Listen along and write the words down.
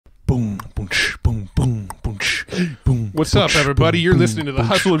What's up, everybody? You're listening to the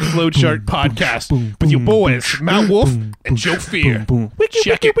Hustle and Flowchart podcast with your boys, Matt Wolf and Joe Fear.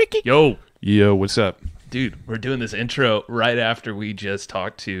 Check it. Yo, what's up? Dude, we're doing this intro right after we just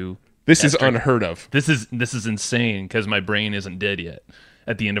talked to This Esther. is unheard of. This is insane because my brain isn't dead yet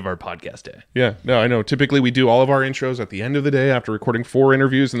at the end of our podcast day. Yeah, no, I know. Typically, we do all of our intros at the end of the day after recording 4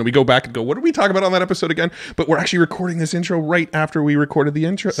 interviews, and then we go back and go, what did we talk about on that episode again? But we're actually recording this intro right after we recorded the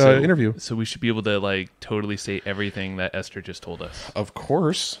interview. So we should be able to totally say everything that Esther just told us. Of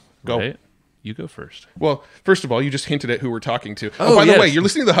course. Go. Right? You go first. Well, first of all, you just hinted at who we're talking to. Oh, by the yes. way, you're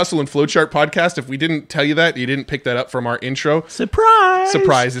listening to the Hustle and Flowchart podcast. If we didn't tell you that, you didn't pick that up from our intro. Surprise.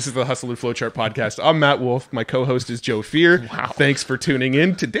 This is the Hustle and Flowchart podcast. I'm Matt Wolf. My co-host is Joe Fear. Wow. Thanks for tuning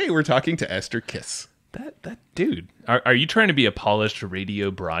in. Today, we're talking to Esther Kiss. That dude. Are you trying to be a polished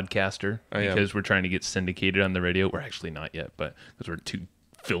radio broadcaster? I am. Because we're trying to get syndicated on the radio? We're actually not yet, but because we're too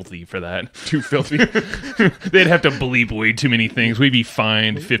filthy for that. Too filthy. They'd have to bleep way too many things. We'd be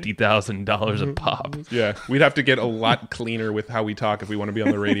fined $50,000 a pop. Yeah, we'd have to get a lot cleaner with how we talk if we want to be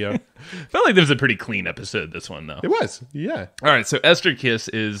on the radio. Felt like this was a pretty clean episode, this one, though. It was, yeah. All right, so Esther Kiss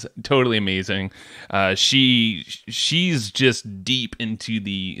is totally amazing. She's just deep into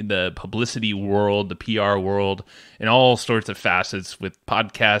the publicity world, the PR world, and all sorts of facets with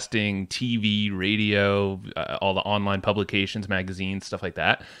podcasting, TV, radio, all the online publications, magazines, stuff like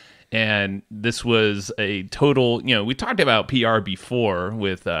that. And this was a total, we talked about PR before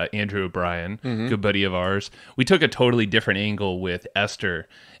with Andrew O'Brien, good buddy of ours. We took a totally different angle with Esther.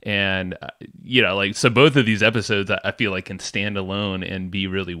 And, so both of these episodes, I feel like can stand alone and be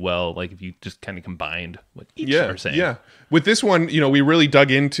really well, like if you just kind of combined what each are saying. Yeah. With this one, we really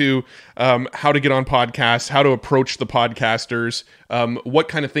dug into how to get on podcasts, how to approach the podcasters, what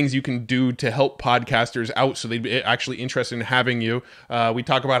kind of things you can do to help podcasters out so they'd be actually interested in having you. We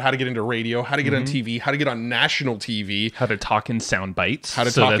talk about how to get into radio, how to get on TV, how to get on national TV. How to talk in sound bites. How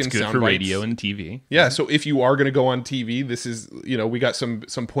to talk that's in good sound for bites. radio and TV. Yeah, so if you are going to go on TV, this is, we got some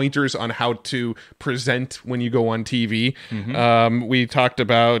pointers on how to present when you go on TV. We talked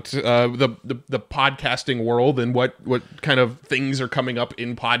about the podcasting world and what kind of things are coming up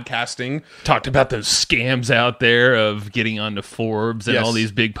in podcasting. Talked about those scams out there of getting onto Forbes and all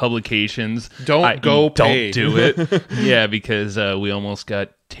these big publications. Don't pay. Don't do it. Yeah, because we almost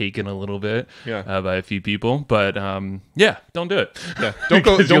got taken a little bit by a few people, but don't do it. Yeah, don't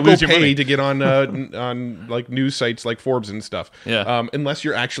go pay money to get on like news sites like Forbes and stuff. Yeah, unless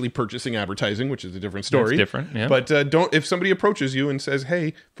you're actually purchasing advertising, which is a different story. It's different. Yeah, but don't, if somebody approaches you and says,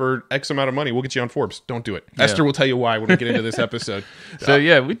 "Hey, for X amount of money, we'll get you on Forbes," don't do it. Yeah. Esther will tell you why when we get into this episode.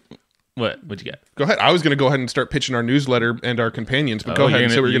 What'd you got? Go ahead. I was going to go ahead and start pitching our newsletter and our companions, but go ahead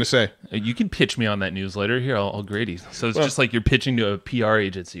and say what you're going to say. You can pitch me on that newsletter. Here, I'll grade you. So it's just like you're pitching to a PR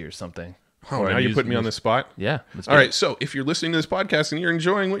agency or something. Oh, now you're putting me on the spot? Yeah. All right, so if you're listening to this podcast and you're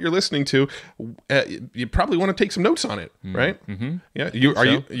enjoying what you're listening to, you probably want to take some notes on it, right? Mm-hmm. Yeah.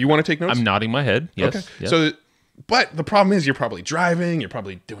 You want to take notes? I'm nodding my head. Yes. Okay. Yep. So, but the problem is you're probably driving, you're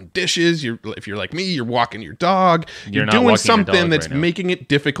probably doing dishes, if you're like me, you're walking your dog, you're not doing walking your something dog that's right now. making it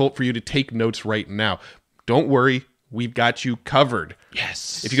difficult for you to take notes right now. Don't worry, we've got you covered.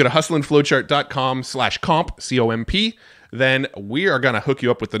 Yes. If you go to hustleandflowchart.com/comp, C-O-M-P, then we are going to hook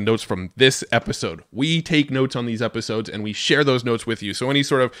you up with the notes from this episode. We take notes on these episodes and we share those notes with you. So any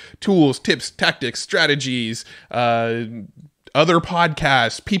sort of tools, tips, tactics, strategies, other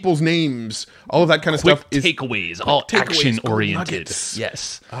podcasts, people's names, all of that kind of Quick stuff is takeaways, all action oriented.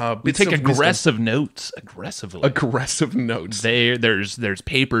 Yes, we take aggressive notes, aggressively. Aggressive notes. There's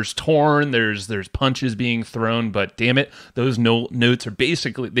papers torn. There's punches being thrown. But damn it, those notes are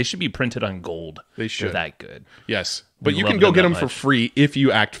basically, they should be printed on gold. They should. They're that good. Yes, but you love can go them get that them for much. free if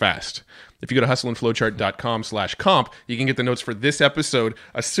you act fast. If you go to hustleandflowchart.com/comp, you can get the notes for this episode,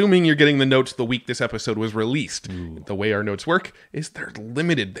 assuming you're getting the notes the week this episode was released. Ooh. The way our notes work is they're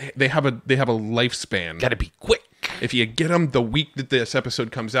limited. They have a lifespan. Gotta be quick. If you get them the week that this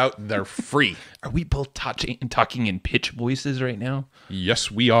episode comes out, they're free. Are we both talking in pitch voices right now? Yes,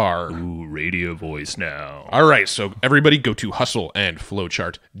 we are. Ooh, radio voice now. All right, so everybody go to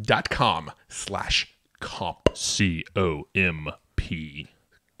hustleandflowchart.com/comp. C-O-M-P.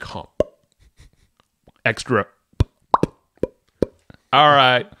 Comp. Extra. All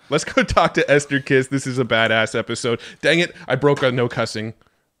right. Let's go talk to Esther Kiss. This is a badass episode. Dang it, I broke a no cussing.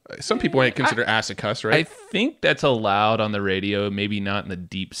 Some people ain't consider ass a cuss, right? I think that's allowed on the radio, maybe not in the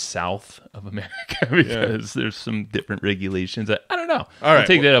deep south of America because there's some different regulations. I don't know. All right, I'll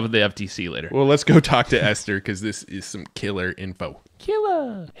take that up with the FTC later. Well, let's go talk to Esther because this is some killer info.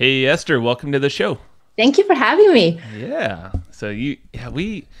 Killer. Hey, Esther, welcome to the show. Thank you for having me. Yeah. So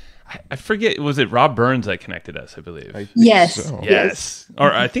I forget, was it Rob Burns that connected us, I believe? Yes. So. Yes.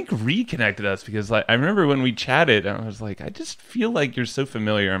 Or I think reconnected us because like I remember when we chatted, I was like, I just feel like you're so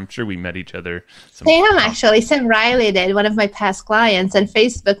familiar. I'm sure we met each other. Sam, actually. Sam Riley did, one of my past clients, and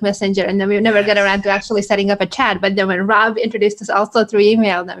Facebook Messenger. And then we never got around to actually setting up a chat. But then when Rob introduced us also through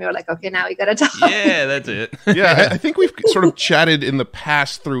email, then we were like, okay, now we got to talk. Yeah, that's it. Yeah, I think we've sort of chatted in the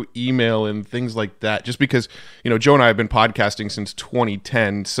past through email and things like that, just because, Joe and I have been podcasting since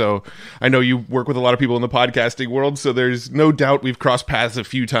 2010. So I know you work with a lot of people in the podcasting world. So there's no doubt we've crossed paths a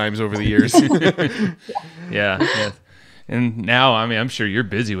few times over the years. Yeah. And now, I mean, I'm sure you're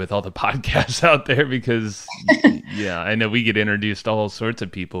busy with all the podcasts out there because, I know we get introduced to all sorts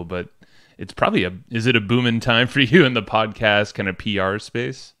of people, but it's probably is it a booming time for you in the podcast kind of PR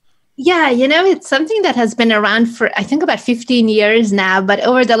space? Yeah, it's something that has been around for, I think, about 15 years now, but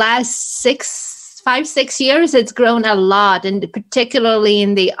over the last 5-6 years, it's grown a lot, and particularly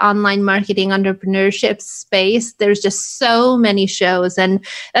in the online marketing entrepreneurship space, there's just so many shows, and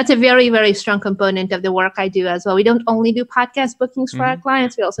that's a very, very strong component of the work I do as well. We don't only do podcast bookings for our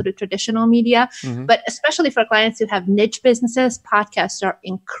clients, we also do traditional media, but especially for clients who have niche businesses, podcasts are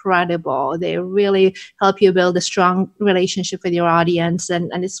incredible. They really help you build a strong relationship with your audience,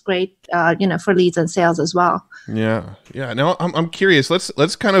 and it's great, for leads and sales as well. Yeah. Now I'm curious.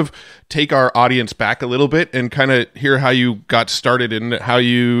 Let's kind of take our audience back a little bit and kind of hear how you got started and how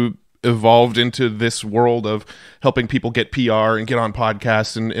you evolved into this world of helping people get PR and get on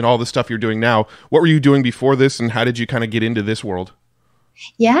podcasts and all the stuff you're doing now. What were you doing before this, and how did you kind of get into this world?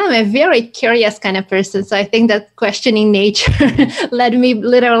 Yeah, I'm a very curious kind of person. So I think that questioning nature led me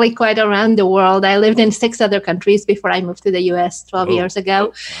literally quite around the world. I lived in 6 other countries before I moved to the US 12 years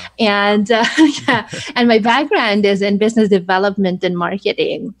ago. And and my background is in business development and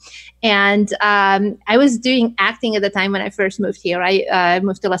marketing. And I was doing acting at the time when I first moved here. I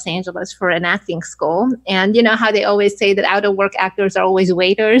moved to Los Angeles for an acting school. And you know how they always say that out of work actors are always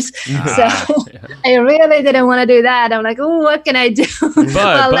waiters. So I really didn't want to do that. I'm like, oh, what can I do?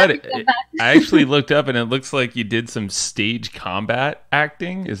 But I actually looked up and it looks like you did some stage combat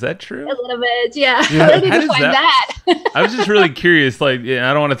acting. Is that true? A little bit, yeah. How did you find that? I was just really curious. Like,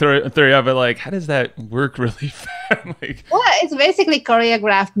 I don't want to throw you out, but like, how does that work really fast? Well, it's basically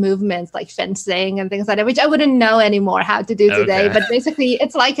choreographed movements like fencing and things like that, which I wouldn't know anymore how to do today. Okay. But basically,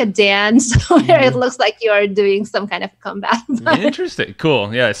 it's like a dance where it looks like you're doing some kind of combat. Interesting.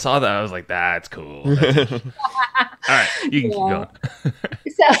 Cool. Yeah, I saw that. I was like, that's cool. All right, you can keep going.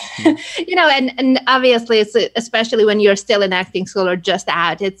 So, and obviously, it's especially when you're still in acting school or just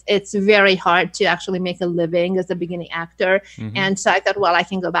out, it's very hard to actually make a living as a beginning actor. And so I thought, well, I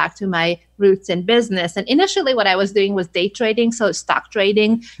can go back to my roots in business. And initially, what I was doing was day trading, so stock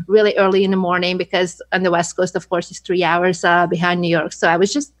trading, really early in the morning, because on the West Coast, of course, it's 3 hours behind New York. So I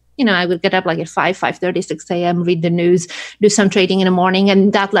was just I would get up like at 5:30, 6 a.m., read the news, do some trading in the morning.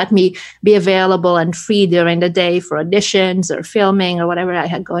 And that let me be available and free during the day for auditions or filming or whatever I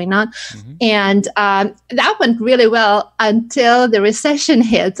had going on. And that went really well until the recession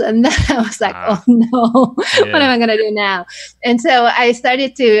hit. And then I was like, oh no, what am I going to do now? And so I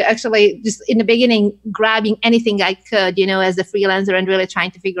started to actually just in the beginning, grabbing anything I could, as a freelancer and really trying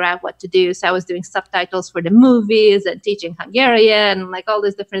to figure out what to do. So I was doing subtitles for the movies and teaching Hungarian and like all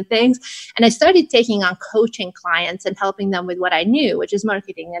these different things. And I started taking on coaching clients and helping them with what I knew, which is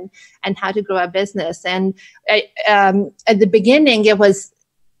marketing and how to grow a business. And at the beginning, it was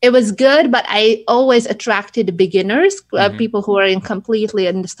good, but I always attracted beginners, people who are completely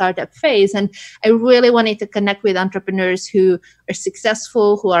in the startup phase. And I really wanted to connect with entrepreneurs who are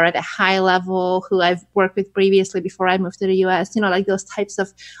successful, who are at a high level, who I've worked with previously before I moved to the US, like those types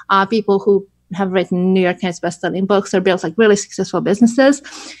of people who have written New York Times bestselling books or built like really successful businesses.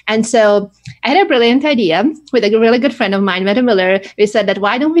 And so I had a brilliant idea with a really good friend of mine, Meta Miller. We said that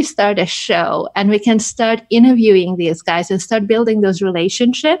why don't we start a show and we can start interviewing these guys and start building those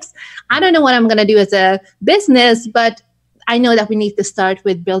relationships. I don't know what I'm going to do as a business, but I know that we need to start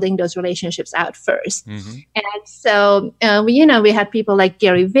with building those relationships out first. And so, we had people like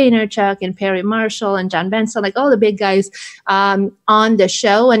Gary Vaynerchuk and Perry Marshall and John Benson, like all the big guys on the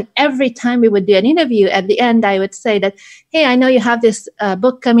show. And every time we would do an interview, at the end, I would say that, hey, I know you have this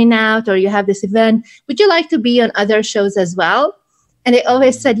book coming out or you have this event. Would you like to be on other shows as well? And they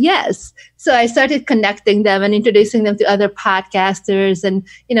always said yes. So I started connecting them and introducing them to other podcasters and,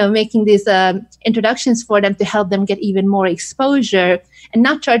 making these introductions for them to help them get even more exposure and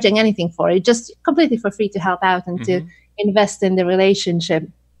not charging anything for it, just completely for free to help out and to invest in the relationship.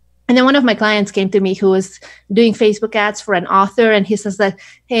 And then one of my clients came to me who was doing Facebook ads for an author. And he says that,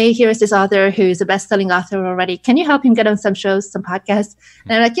 hey, here's this author who's a best-selling author already. Can you help him get on some shows, some podcasts?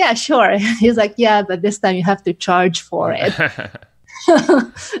 And I'm like, yeah, sure. He's like, yeah, but this time you have to charge for it.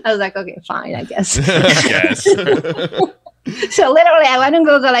 I was like, okay, fine, I guess. Yes. So literally, I went and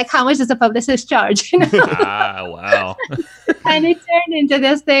Googled, like, how much does a publicist charge? Ah, wow. And it turned into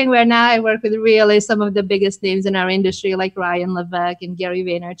this thing where now I work with really some of the biggest names in our industry, like Ryan Levesque and Gary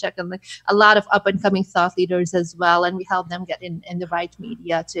Vaynerchuk, and like a lot of up-and-coming thought leaders as well. And we help them get in the right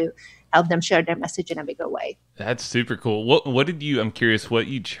media to help them share their message in a bigger way. That's super cool. What did you, I'm curious, what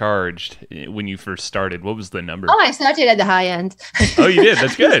you charged when you first started? What was the number? Oh, I started at the high end. Oh, you did?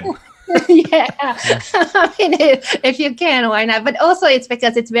 That's good. Yeah. I mean, if you can, why not? But also it's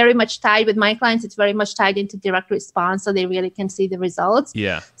because it's very much tied with my clients. It's very much tied into direct response, so they really can see the results.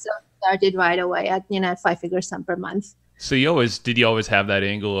 Yeah. So I started right away at, at 5-figure sum per month. So did you always have that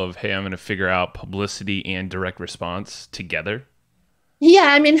angle of, hey, I'm going to figure out publicity and direct response together? Yeah,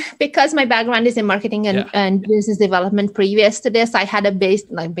 I mean, because my background is in marketing and business development previous to this, I had a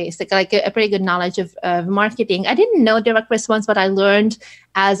a pretty good knowledge of marketing. I didn't know direct response, but I learned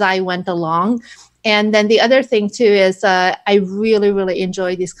as I went along. And then the other thing too is I really, really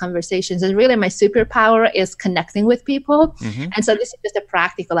enjoy these conversations. And really my superpower is connecting with people. Mm-hmm. And so this is just a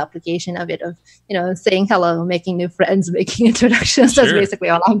practical application of it, of, saying hello, making new friends, making introductions. Sure. That's basically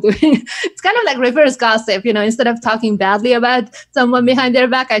all I'm doing. It's kind of like reverse gossip, instead of talking badly about someone behind their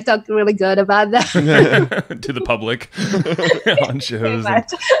back, I talk really good about them. To the public on shows.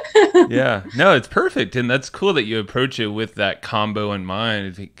 Yeah, no, it's perfect. And that's cool that you approach it with that combo in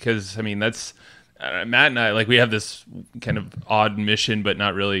mind, because that's, Matt and I, we have this kind of odd mission, but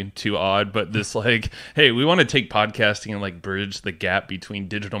not really too odd, but this hey, we want to take podcasting and bridge the gap between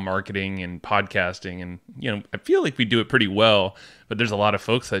digital marketing and podcasting. And, I feel like we do it pretty well, but there's a lot of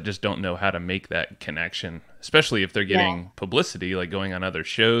folks that just don't know how to make that connection, especially if they're getting publicity, like going on other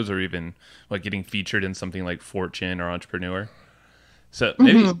shows or even getting featured in something like Fortune or Entrepreneur. So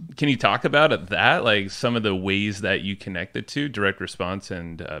maybe can you talk about that, some of the ways that you connect it to direct response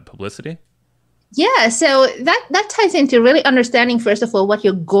and publicity? Yeah, so that ties into really understanding, first of all, what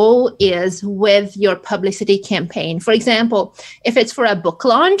your goal is with your publicity campaign. For example, if it's for a book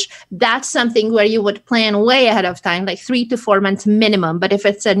launch, that's something where you would plan way ahead of time, like 3 to 4 months minimum. But if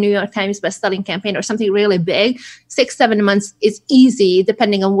it's a New York Times bestselling campaign or something really big, 6-7 months is easy,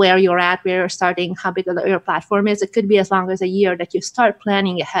 depending on where you're at, where you're starting, how big your platform is. It could be as long as a year that you start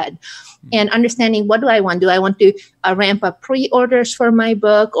planning ahead and understanding, what do I want? Do I want to ramp up pre-orders for my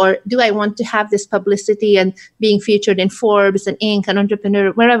book, or do I want to have this publicity and being featured in Forbes and Inc. and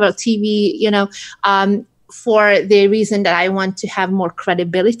Entrepreneur, wherever, TV, for the reason that I want to have more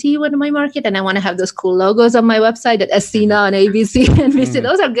credibility with my market, and I want to have those cool logos on my website that Asina and ABC and NBC,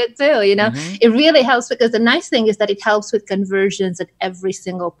 those are good too, It really helps, because the nice thing is that it helps with conversions at every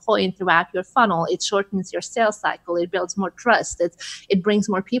single point throughout your funnel. It shortens your sales cycle. It builds more trust. It brings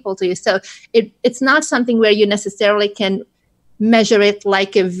more people to you. So it's not something where you necessarily can measure it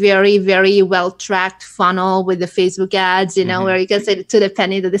like a very, very well-tracked funnel with the Facebook ads, where you can say to the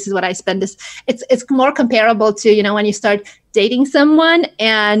penny that this is what I spend. It's more comparable to, when you start dating someone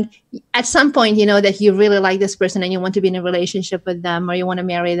and at some point, that you really like this person and you want to be in a relationship with them or you want to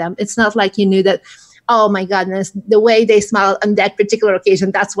marry them. It's not like you knew that, oh my goodness, the way they smile on that particular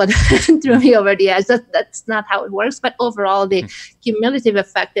occasion, that's what threw me over the edge. That's not how it works. But overall, the cumulative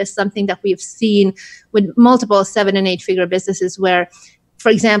effect is something that we've seen with multiple 7- and 8-figure businesses where, for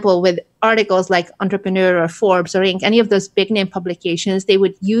example, with articles like Entrepreneur or Forbes or Inc., any of those big name publications, they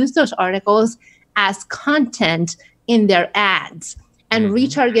would use those articles as content in their ads and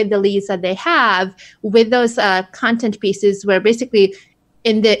retarget the leads that they have with those content pieces where basically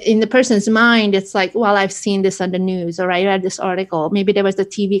in the person's mind, it's like, well, I've seen this on the news, or I read this article. Maybe there was a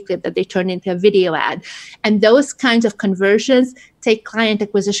TV clip that they turned into a video ad. And those kinds of conversions take client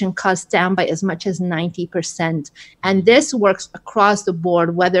acquisition costs down by as much as 90%. And this works across the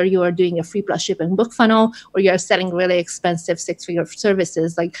board, whether you are doing a free plus shipping book funnel or you're selling really expensive 6-figure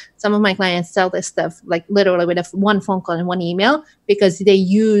services. Like some of my clients sell this stuff like literally with one phone call and one email, because they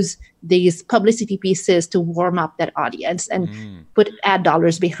use these publicity pieces to warm up that audience and put ad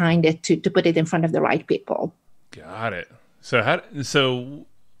dollars behind it to put it in front of the right people. Got it. So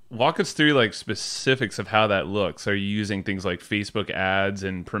walk us through like specifics of how that looks. Are you using things like Facebook ads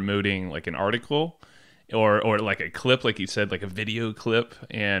and promoting like an article or like a clip, like you said, like a video clip,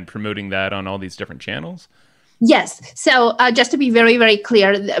 and promoting that on all these different channels? Yes. So just to be very, very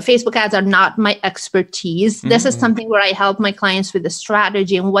clear, Facebook ads are not my expertise. This is something where I help my clients with the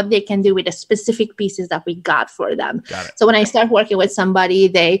strategy and what they can do with the specific pieces that we got for them. So when I start working with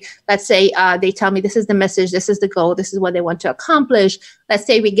somebody, let's say they tell me this is the message, this is the goal, this is what they want to accomplish. Let's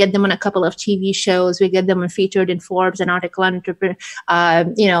say we get them on a couple of TV shows, we get them featured in Forbes and Article Entrepreneur,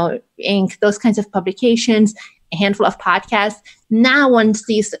 Inc., those kinds of publications, a handful of podcasts. Now, once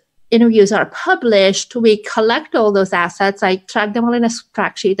these interviews are published, we collect all those assets. I track them all in a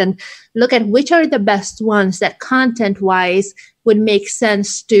track sheet and look at which are the best ones that content-wise would make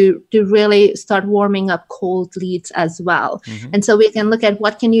sense to really start warming up cold leads as well. And so we can look at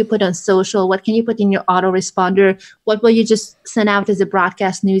what can you put on social, what can you put in your autoresponder, what will you just send out as a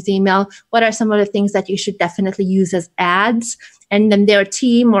broadcast news email, what are some of the things that you should definitely use as ads, and then their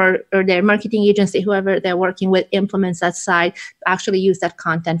team or their marketing agency, whoever they're working with, implements that side to actually use that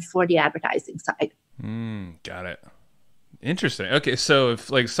content for the advertising side. Got it. Interesting. Okay, so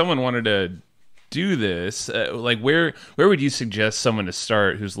if like someone wanted to do this, like where would you suggest someone to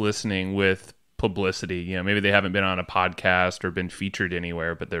start who's listening with publicity? You know, maybe they haven't been on a podcast or been featured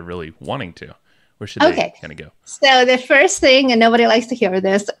anywhere, but they're really wanting to. Where should they kind of go? So the first thing, and nobody likes to hear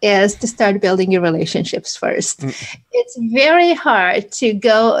this, is to start building your relationships first. It's very hard to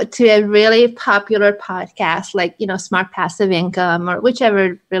go to a really popular podcast like, Smart Passive Income or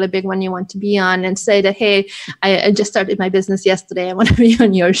whichever really big one you want to be on and say that, hey, I just started my business yesterday. I want to be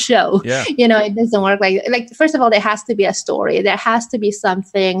on your show. Yeah. It doesn't work like, first of all, there has to be a story. There has to be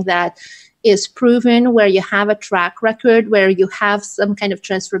something that is proven, where you have a track record, where you have some kind of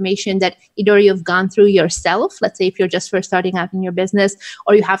transformation that either you've gone through yourself, let's say if you're just first starting out in your business,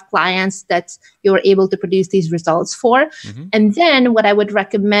 or you have clients that you're able to produce these results for. And then what I would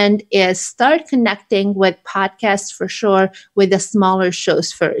recommend is start connecting with podcasts for sure, with the smaller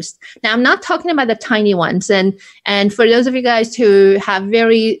shows first. Now, I'm not talking about the tiny ones. And for those of you guys who have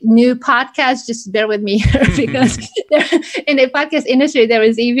very new podcasts, just bear with me here because in the podcast industry, there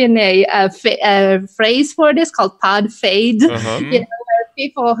is even a phrase for this called pod fade. Where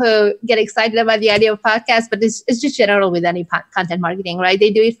people who get excited about the idea of podcasts, but it's just general with any content marketing, right?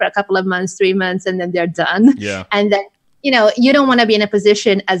 They do it for a couple of months, 3 months, and then they're done. And then you don't want to be in a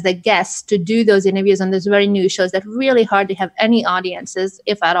position as the guest to do those interviews on those very new shows that really hardly have any audiences,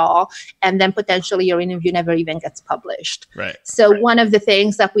 if at all, and then potentially your interview never even gets published. So one of the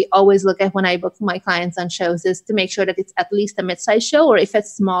things that we always look at when I book my clients on shows is to make sure that it's at least a mid-sized show, or if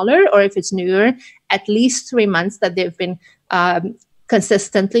it's smaller or if it's newer, at least 3 months that they've been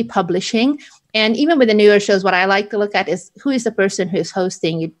consistently publishing. And even with the newer shows, what I like to look at is who is the person who's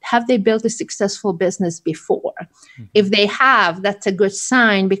hosting it? Have they built a successful business before? If they have, that's a good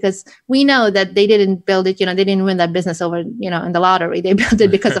sign, because we know that they didn't build it, they didn't win that business over, in the lottery. They built it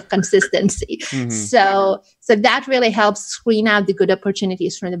because of consistency. So that really helps screen out the good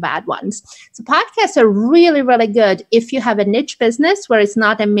opportunities from the bad ones. So podcasts are really, really good if you have a niche business where it's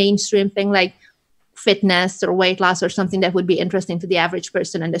not a mainstream thing like fitness or weight loss or something that would be interesting to the average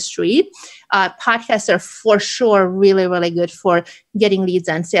person on the street. Podcasts are for sure really, really good for getting leads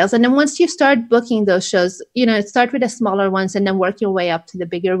and sales. And then once you start booking those shows, start with the smaller ones and then work your way up to the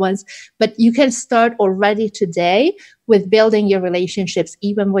bigger ones. But you can start already today with building your relationships,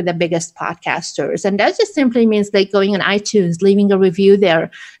 even with the biggest podcasters. And that just simply means like going on iTunes, leaving a review there,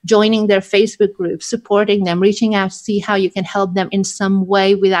 joining their Facebook group, supporting them, reaching out to see how you can help them in some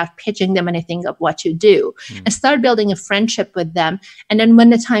way without pitching them anything of what you do, and start building a friendship with them. And then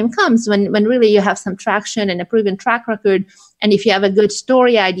when the time comes, when really you have some traction and a proven track record, and if you have a good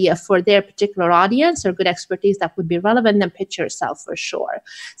story idea for their particular audience or good expertise that would be relevant, then pitch yourself for sure.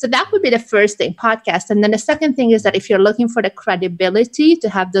 So that would be the first thing, podcast. And then the second thing is that if you're looking for the credibility to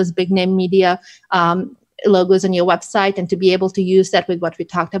have those big name media logos on your website and to be able to use that with what we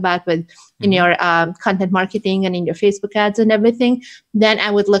talked about with in your content marketing and in your Facebook ads and everything, then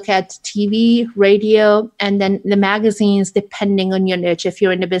I would look at TV, radio, and then the magazines, depending on your niche. If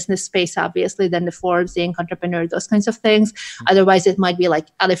you're in the business space, obviously, then the Forbes, the Inc. Entrepreneur, those kinds of things. Otherwise, it might be like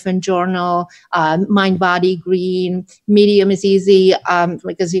Elephant Journal, Mind, Body, Green. Medium is easy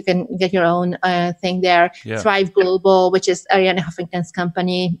because you can get your own thing there. Thrive Global, which is Arianna Huffington's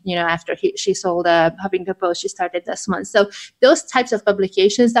company. After she sold Huffington Post, she started this one. So those types of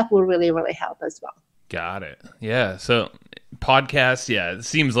publications that will really, really help as well. Got it. Yeah. So podcasts, it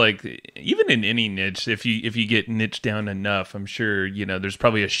seems like even in any niche, if you get niche down enough, I'm sure, there's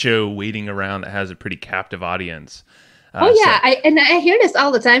probably a show waiting around that has a pretty captive audience. I hear this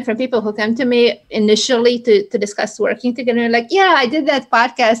all the time from people who come to me initially to discuss working together. Like, I did that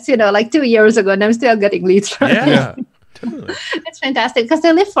podcast, like 2 years ago, and I'm still getting leads from it. Totally. It's fantastic because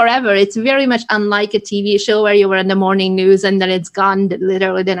they live forever. It's very much unlike a TV show where you were in the morning news and then it's gone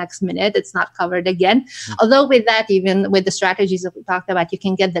literally the next minute. It's not covered again. Although with that, even with the strategies that we talked about, you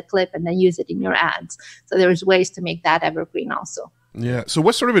can get the clip and then use it in your ads. So there's ways to make that evergreen also. Yeah. So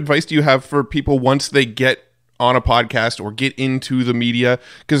what sort of advice do you have for people once they get on a podcast or get into the media?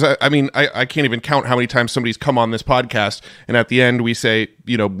 Because I can't even count how many times somebody's come on this podcast and at the end we say,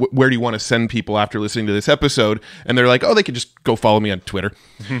 where do you want to send people after listening to this episode? And they're like, oh, they could just go follow me on Twitter.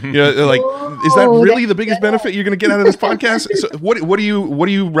 They're like, is that really the biggest benefit you're going to get out of this podcast? So what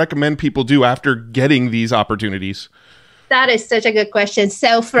do you recommend people do after getting these opportunities? That is such a good question.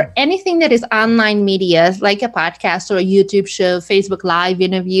 So for anything that is online media, like a podcast or a YouTube show, Facebook Live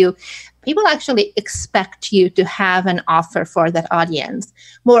interview, people actually expect you to have an offer for that audience.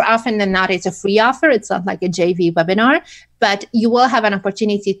 More often than not, it's a free offer. It's not like a JV webinar, but you will have an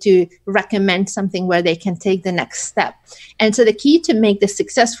opportunity to recommend something where they can take the next step. And so the key to make this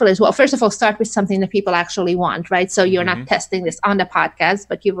successful is, well, first of all, start with something that people actually want, right? So you're not testing this on the podcast,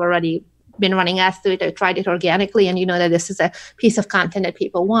 but you've already been running ads to it or tried it organically, and you know that this is a piece of content that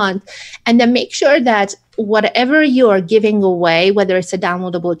people want. And then make sure that whatever you are giving away, whether it's a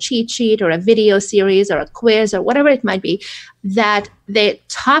downloadable cheat sheet or a video series or a quiz or whatever it might be, that the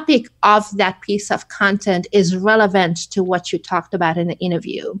topic of that piece of content is relevant to what you talked about in the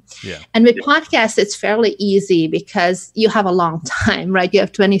interview. Yeah. And with podcasts, it's fairly easy because you have a long time, right? You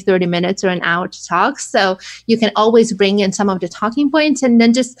have 20, 30 minutes or an hour to talk. So you can always bring in some of the talking points and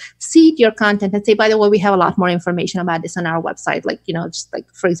then just seed your content and say, by the way, we have a lot more information about this on our website. Like, just like,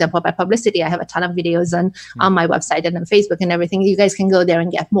 for example, about publicity, I have a ton of videos on my website and on Facebook and everything. You guys can go there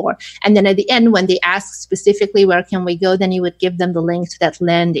and get more. And then at the end, when they ask specifically, where can we go? Then you would give them the link to that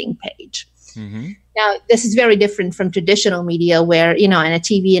landing page. Now, this is very different from traditional media where, in a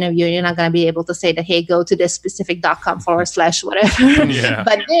TV interview, you're not going to be able to say that, hey, go to this specific.com/whatever. Yeah.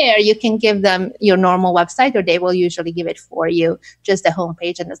 But there you can give them your normal website, or they will usually give it for you, just the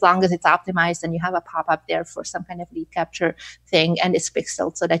homepage. And as long as it's optimized and you have a pop-up there for some kind of lead capture thing and it's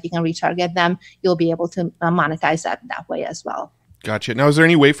pixeled so that you can retarget them, you'll be able to monetize that way as well. Gotcha. Now, is there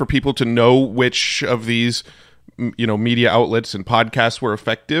any way for people to know which of these media outlets and podcasts were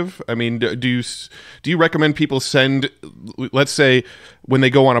effective? I mean, do you recommend people send, let's say when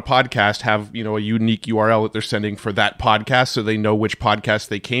they go on a podcast, have, a unique URL that they're sending for that podcast so they know which podcast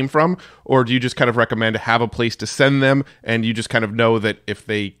they came from? Or do you just kind of recommend to have a place to send them and you just kind of know that if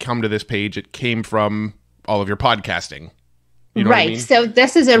they come to this page, it came from all of your podcasting? You know right. What I mean? So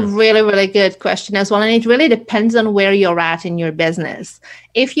this is a really, really good question as well. And it really depends on where you're at in your business.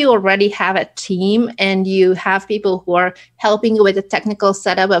 If you already have a team and you have people who are helping you with the technical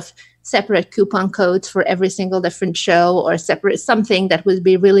setup of separate coupon codes for every single different show or separate something that would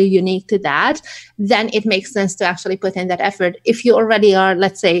be really unique to that, then it makes sense to actually put in that effort. If you already are,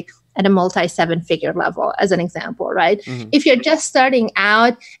 let's say, at a multi-7-figure level, as an example, right? If you're just starting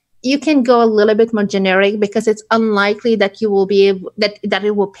out, you can go a little bit more generic because it's unlikely that you will be able that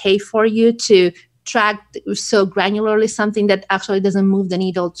it will pay for you to track so granularly something that actually doesn't move the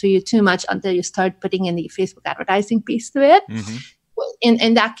needle to you too much until you start putting in the Facebook advertising piece to it.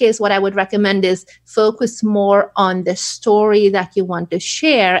 In that case, what I would recommend is focus more on the story that you want to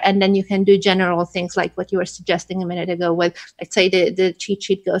share. And then you can do general things like what you were suggesting a minute ago with, let's say the cheat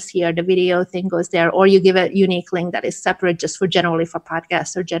sheet goes here, the video thing goes there, or you give a unique link that is separate just for generally for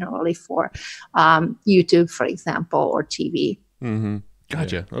podcasts or generally for YouTube, for example, or TV.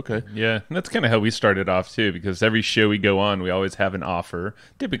 Gotcha. Yeah. Okay. Yeah. And that's kind of how we started off too, because every show we go on, we always have an offer.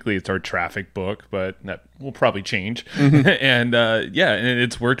 Typically it's our traffic book, but that will probably change. And and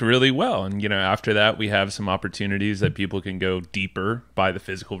it's worked really well. And, after that, we have some opportunities that people can go deeper, buy the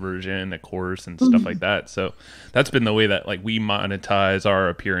physical version, a course and stuff like that. So that's been the way that we monetize our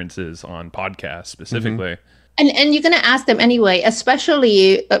appearances on podcasts specifically. And you're going to ask them anyway,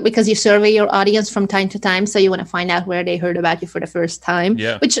 especially because you survey your audience from time to time. So you want to find out where they heard about you for the first time,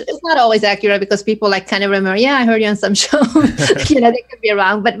 which is not always accurate because people kind of remember, I heard you on some show. They could be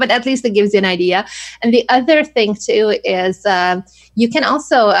wrong, but at least it gives you an idea. And the other thing too is you can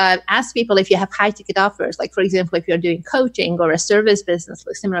also ask people if you have high ticket offers. Like, for example, if you're doing coaching or a service business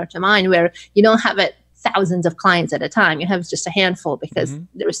similar to mine, where you don't have thousands of clients at a time. You have just a handful because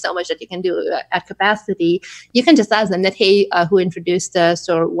there is so much that you can do at capacity. You can just ask them that, hey, who introduced us,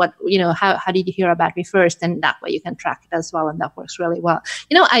 or what, how did you hear about me first? And that way you can track it as well. And that works really well.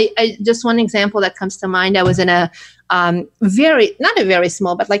 I just one example that comes to mind. I was in a not a very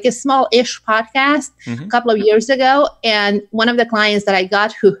small, but like a small-ish podcast a couple of years ago. And one of the clients that I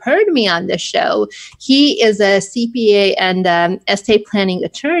got who heard me on the show, he is a CPA and estate planning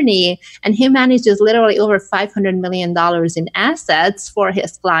attorney, and he manages literally over $500 million in assets for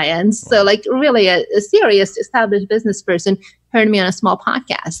his clients. Wow. So like really a serious established business person heard me on a small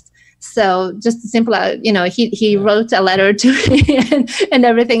podcast. So just simple, he wrote a letter to me and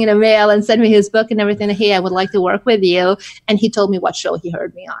everything in a mail and sent me his book and everything. Hey, I would like to work with you. And he told me what show he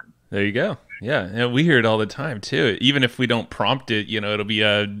heard me on. There you go. Yeah. We hear it all the time too. Even if we don't prompt it, it'll be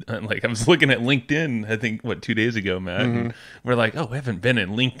like I was looking at LinkedIn, I think 2 days ago, Matt, and we're like, oh, we haven't been in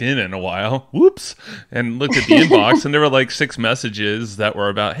LinkedIn in a while. Whoops. And looked at the inbox and there were like 6 messages that were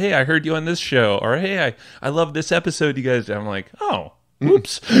about, hey, I heard you on this show, or hey, I love this episode you guys. I'm like, oh.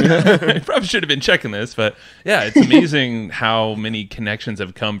 Oops. I probably should have been checking this, but yeah, it's amazing how many connections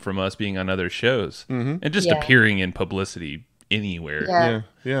have come from us being on other shows and just appearing in publicity anywhere.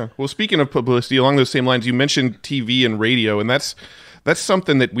 Yeah. Well, speaking of publicity, along those same lines, you mentioned TV and radio, and that's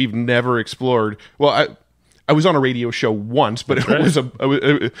something that we've never explored. Well, I was on a radio show once, but it was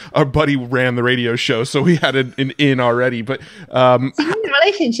our buddy ran the radio show, so we had an in already. But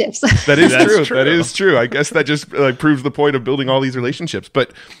relationships. That is true. That is true. I guess that just proves the point of building all these relationships.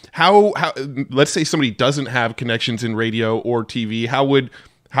 But how let's say somebody doesn't have connections in radio or TV,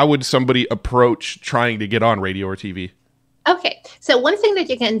 how would somebody approach trying to get on radio or TV? Okay, so one thing that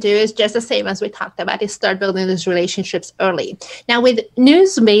you can do is just the same as we talked about, is start building those relationships early. Now, with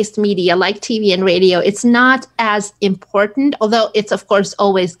news-based media like TV and radio, it's not as important, although it's, of course,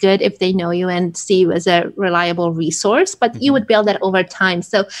 always good if they know you and see you as a reliable resource, but you would build that over time.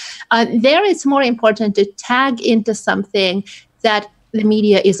 So there it's more important to tag into something that the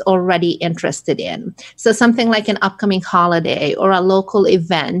media is already interested in. So something like an upcoming holiday or a local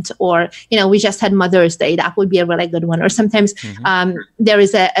event, or, we just had Mother's Day, that would be a really good one. Or sometimes there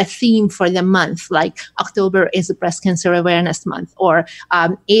is a theme for the month, like October is Breast Cancer Awareness Month, or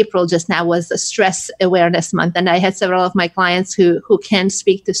April just now was a Stress Awareness Month. And I had several of my clients who can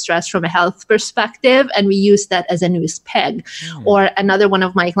speak to stress from a health perspective, and we use that as a news peg. Or another one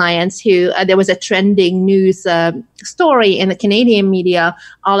of my clients who, there was a trending news story in the Canadian media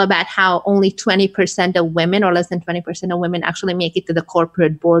all about how only 20% of women, or less than 20% of women, actually make it to the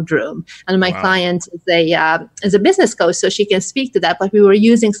corporate boardroom. And my client is a business coach, so she can speak to that. But we were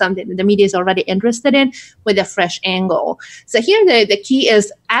using something that the media is already interested in with a fresh angle. So here the key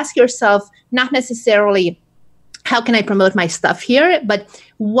is ask yourself, not necessarily how can I promote my stuff here, but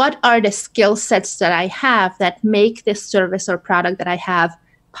what are the skill sets that I have that make this service or product that I have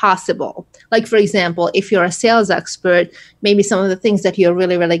possible. Like, for example, if you're a sales expert, maybe some of the things that you're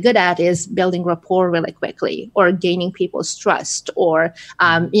really, really good at is building rapport really quickly, or gaining people's trust, or,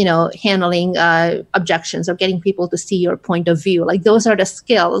 handling objections, or getting people to see your point of view. Like, those are the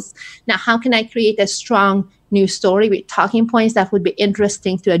skills. Now, how can I create a strong news story with talking points that would be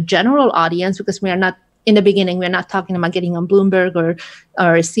interesting to a general audience? Because in the beginning, we're not talking about getting on Bloomberg or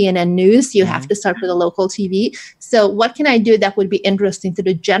CNN News. You have to start with a local TV. So what can I do that would be interesting to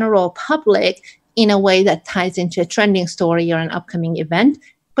the general public in a way that ties into a trending story or an upcoming event?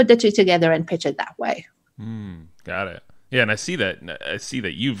 Put the two together and pitch it that way. Got it. Yeah, and I see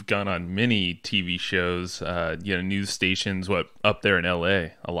that you've gone on many TV shows, news stations, up there in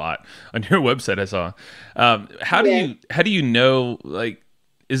LA a lot on your website. I saw. How do you know, like,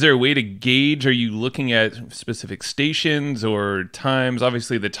 is there a way to gauge? Are you looking at specific stations or times?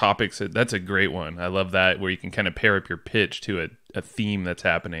 Obviously, the topics, that's a great one. I love that, where you can kind of pair up your pitch to a theme that's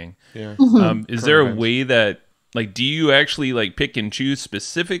happening. Yeah. Is there a way that, like, do you actually like pick and choose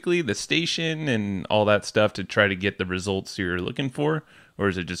specifically the station and all that stuff to try to get the results you're looking for? Or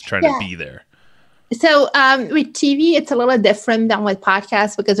is it just trying to be there? So with TV, it's a little different than with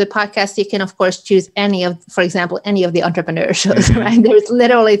podcasts, because with podcasts, you can, of course, choose for example, any of the entrepreneur shows, right? There's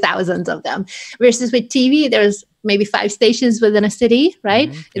literally thousands of them. Versus with TV, there's maybe 5 stations within a city,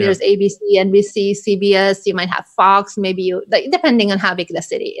 right? There's ABC, NBC, CBS, you might have Fox, depending on how big the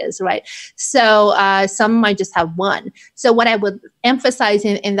city is, right? So some might just have one. So what I would emphasize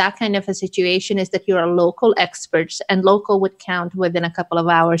in that kind of a situation is that you're a local expert, and local would count within a couple of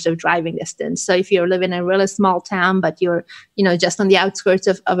hours of driving distance. So if you're living in a really small town, but you're, just on the outskirts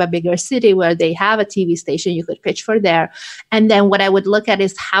of a bigger city where they have a TV station, you could pitch for there. And then what I would look at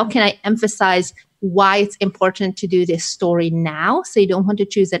is, how can I emphasize why it's important to do this story now? So you don't want to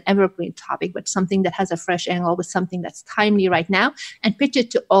choose an evergreen topic, but something that has a fresh angle, with something that's timely right now, and pitch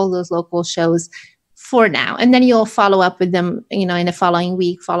it to all those local shows for now. And then you'll follow up with them, in the following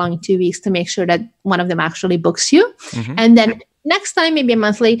week, following 2 weeks, to make sure that one of them actually books you. And then next time, maybe a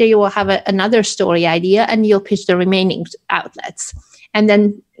month later, you will have another story idea and you'll pitch the remaining outlets and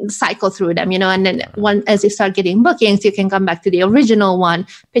then cycle through them, and then as you start getting bookings, you can come back to the original one,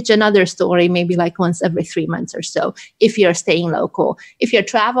 pitch another story, maybe like once every 3 months or so, if you're staying local. If you're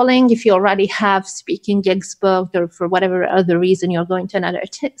traveling, if you already have speaking gigs booked or for whatever other reason you're going to another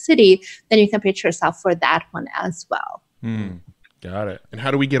city, then you can pitch yourself for that one as well. Got it. And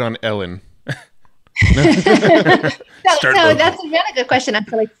how do we get on Ellen? So that's a really good question,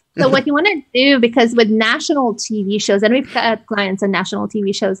 actually. So what you want to do, because with national TV shows, and we've got clients on national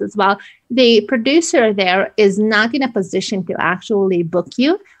TV shows as well, the producer there is not in a position to actually book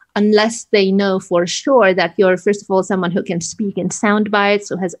you unless they know for sure that you're, first of all, someone who can speak in sound bites,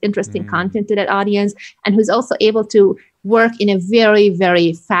 who has interesting content to that audience, and who's also able to work in a very,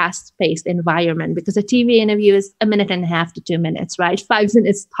 very fast-paced environment, because a TV interview is 1.5 to 2 minutes, right? 5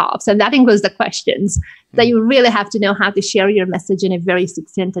 minutes tops. And that includes the questions. So you really have to know how to share your message in a very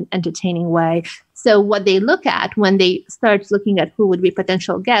succinct and entertaining way. So what they look at when they start looking at who would be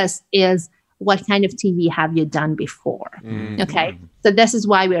potential guests is, what kind of TV have you done before? Okay. So this is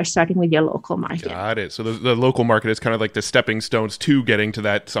why we are starting with your local market. Got it. So the local market is kind of like the stepping stones to getting to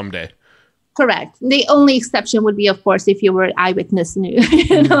that someday. Correct. The only exception would be, of course, if you were eyewitness news,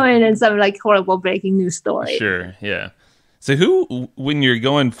 and then some like horrible breaking news story. Sure. Yeah. So who, when you're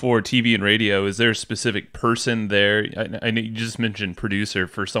going for TV and radio, is there a specific person there? I know you just mentioned producer.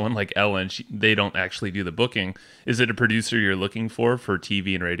 For someone like Ellen, they don't actually do the booking. Is it a producer you're looking for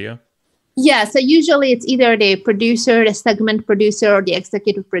TV and radio? Yeah, so usually it's either the producer, the segment producer, or the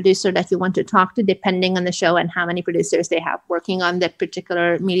executive producer that you want to talk to, depending on the show and how many producers they have working on that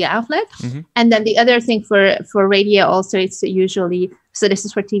particular media outlet. And then the other thing for radio also, it's usually, so this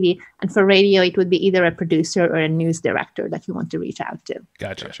is for TV, and for radio, it would be either a producer or a news director that you want to reach out to.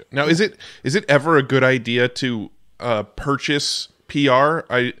 Gotcha. Now, is it ever a good idea to purchase PR?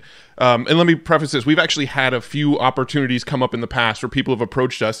 And let me preface this. We've actually had a few opportunities come up in the past where people have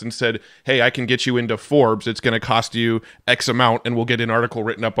approached us and said, hey, I can get you into Forbes. It's going to cost you X amount and we'll get an article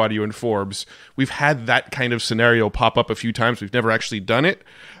written up on you in Forbes. We've had that kind of scenario pop up a few times. We've never actually done it.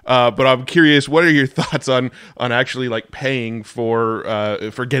 But I'm curious, what are your thoughts on actually like paying for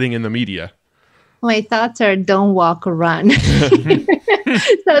getting in the media? My thoughts are don't walk, run.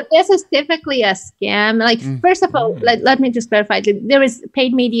 So this is typically a scam. Like, first of all, let me just clarify. There is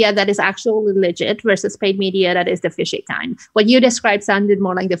paid media that is actually legit versus paid media that is the fishy kind. What you described sounded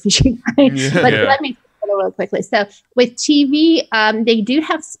more like the fishy kind. Let me go real quickly. So with TV, they do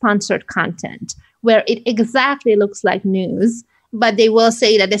have sponsored content where it exactly looks like news, but they will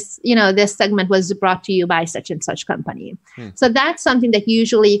say that this segment was brought to you by such and such company. So that's something that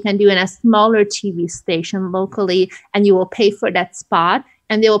usually you can do in a smaller TV station locally, and you will pay for that spot,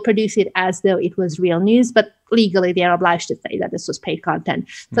 and they will produce it as though it was real news, but legally they are obliged to say that this was paid content.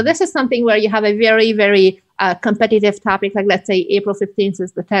 So this is something where you have a very, very competitive topic, like let's say April 15th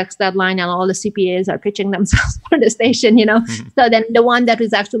is the tax deadline and all the CPAs are pitching themselves for the station, So then the one that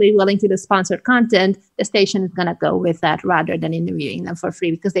is actually willing to do sponsored content, the station is going to go with that rather than interviewing them for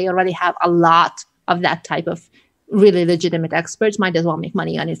free, because they already have a lot of that type of really legitimate experts, might as well make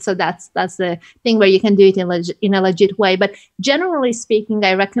money on it. So that's the thing where you can do it in a legit way. But generally speaking,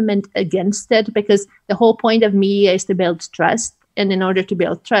 I recommend against it, because the whole point of media is to build trust. And in order to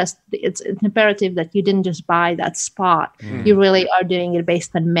build trust, it's imperative that you didn't just buy that spot. You really are doing it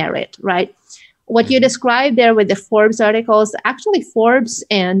based on merit, right? What you described there with the Forbes articles, actually Forbes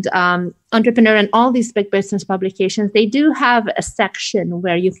and Entrepreneur and all these big business publications, they do have a section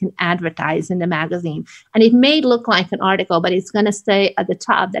where you can advertise in the magazine. And it may look like an article, but it's going to say at the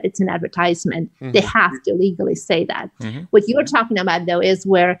top that it's an advertisement. They have to legally say that. What you're talking about, though, is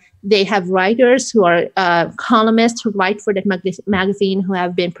where they have writers who are columnists who write for that magazine who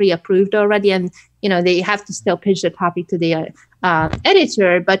have been pre-approved already. And, they have to still pitch the topic to the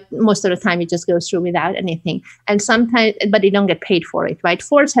editor, but most of the time it just goes through without anything. And sometimes, but they don't get paid for it, right?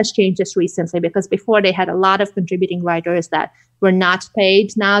 Forbes has changed this recently, because before they had a lot of contributing writers that were not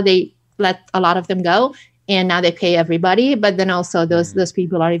paid. Now they let a lot of them go, and now they pay everybody. But then also those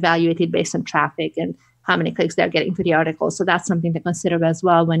people are evaluated based on traffic and how many clicks they're getting to the article. So that's something to consider as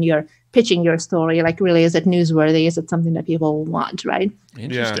well when you're pitching your story. Like, really, is it newsworthy? Is it something that people want, right?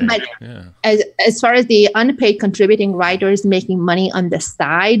 Interesting. But as far as the unpaid contributing writers making money on the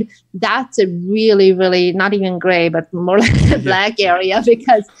side, that's a really, really not even gray, but more like a black area,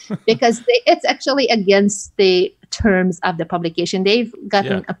 because it's actually against the terms of the publication. They've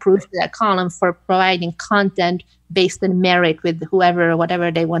gotten approved to that column for providing content based on merit with whoever or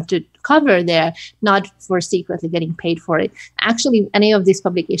whatever they want to cover there, not for secretly getting paid for it. Actually, any of these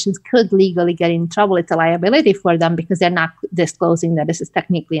publications could legally get in trouble. It's a liability for them because they're not disclosing that this is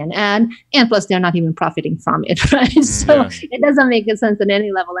technically an ad, and plus they're not even profiting from it, right? So it doesn't make sense on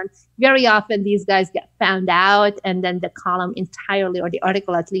any level. And very often these guys get found out, and then the column entirely, or the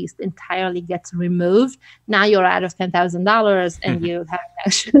article at least, entirely gets removed. Now you're out of $10,000 and you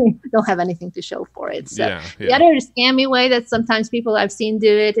don't have anything to show for it. So the other scammy way that sometimes people I've seen do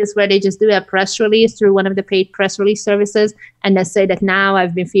it is where they just do a press release through one of the paid press release services, and they say that now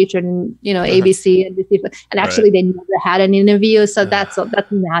I've been featured in, ABC and actually they never had an interview. So that's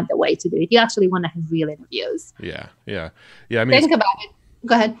not the way to do it. You actually want to have real interviews. Yeah. I mean, think about it.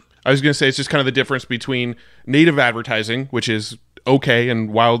 Go ahead. I was going to say it's just kind of the difference between native advertising, which is okay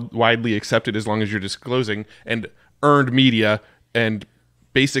and widely accepted as long as you're disclosing, and earned media, and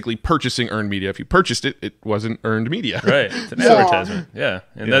basically purchasing earned media. If you purchased it, it wasn't earned media. Right. It's an advertisement. Yeah.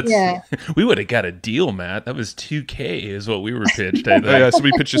 And we would have got a deal, Matt. That was $2,000 is what we were pitched. I think.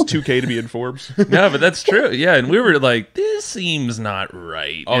 Somebody pitched us $2,000 to be in Forbes. No, but that's true. Yeah. And we were like, this seems not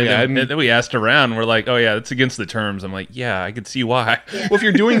right. And then we asked around and we're like, oh yeah, it's against the terms. I'm like, yeah, I could see why. Well, if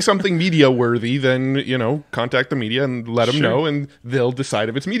you're doing something media worthy, then, contact the media and let them know, and they'll decide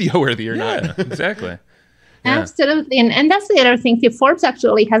if it's media worthy or not. Exactly. Yeah. Absolutely. And that's the other thing too. Forbes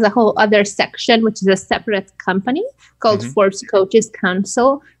actually has a whole other section, which is a separate company called Forbes Coaches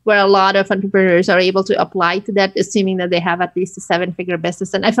Council, where a lot of entrepreneurs are able to apply to that, assuming that they have at least a 7-figure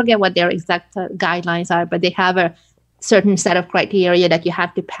business. And I forget what their exact guidelines are, but they have a certain set of criteria that you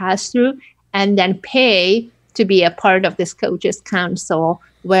have to pass through and then pay to be a part of this Coaches Council,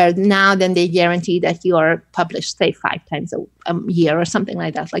 where now then they guarantee that you are published, say, 5 times a year or something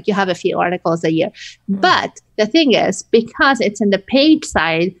like that. Like you have a few articles a year. But the thing is, because it's in the paid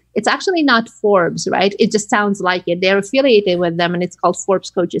side, it's actually not Forbes, right? It just sounds like it. They're affiliated with them, and it's called Forbes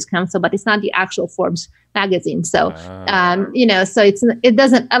Coaches Council, but it's not the actual Forbes magazine. So, so it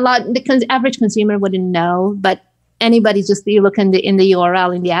doesn't, the average consumer wouldn't know, but anybody, just you look in the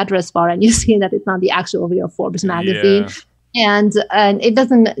URL in the address bar and you see that it's not the actual real Forbes magazine. And it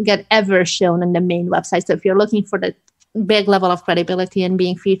doesn't get ever shown on the main website. So if you're looking for the big level of credibility and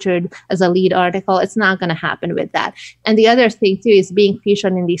being featured as a lead article, it's not going to happen with that. And the other thing too is being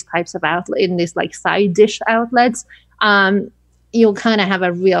featured in these types of outlets, in these like side dish outlets. You'll kind of have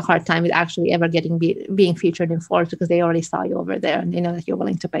a real hard time with actually ever being featured in Forbes, because they already saw you over there and they know that you're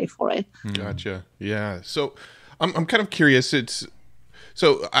willing to pay for it. Gotcha. Yeah. So I'm kind of curious.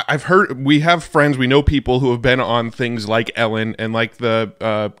 So I've heard, we have friends, we know people who have been on things like Ellen and like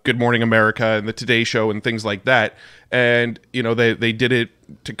the Good Morning America and the Today Show and things like that. And, they did it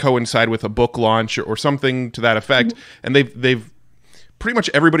to coincide with a book launch or something to that effect. And they've pretty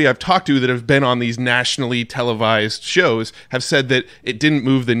much everybody I've talked to that have been on these nationally televised shows have said that it didn't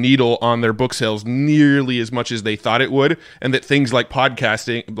move the needle on their book sales nearly as much as they thought it would. And that things like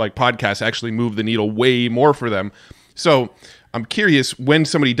podcasts actually move the needle way more for them. So I'm curious, when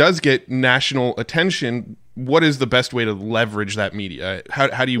somebody does get national attention, what is the best way to leverage that media?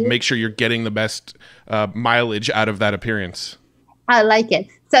 How do you make sure you're getting the best mileage out of that appearance? I like it.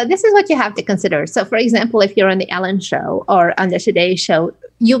 So this is what you have to consider. So for example, if you're on the Ellen Show or on the Today Show,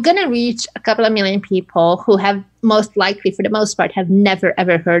 you're going to reach a couple of million people who have most likely, for the most part, have never,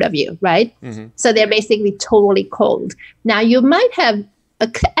 ever heard of you, right? So they're basically totally cold. Now, you might have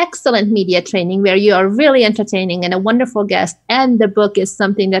excellent media training where you are really entertaining and a wonderful guest, and the book is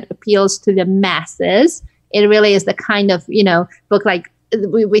something that appeals to the masses. It really is the kind of, book like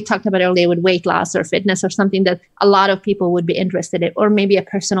we talked about earlier with weight loss or fitness or something that a lot of people would be interested in, or maybe a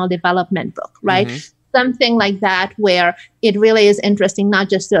personal development book, right? Something like that where it really is interesting, not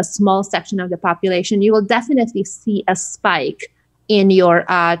just to a small section of the population. You will definitely see a spike in your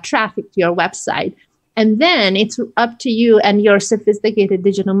traffic to your website. And then it's up to you and your sophisticated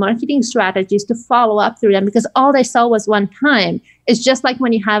digital marketing strategies to follow up through them, because all they saw was one time. It's just like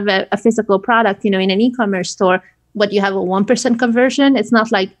when you have a physical product, in an e-commerce store, what you have a 1% conversion. It's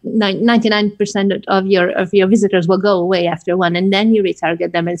not like 99% of your visitors will go away after one, and then you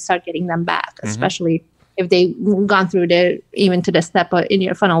retarget them and start getting them back, especially if they've gone through even to the step in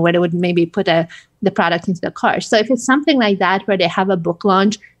your funnel where they would maybe put the product into the cart. So if it's something like that where they have a book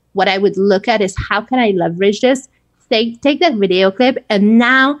launch, what I would look at is, how can I leverage this? Take that video clip and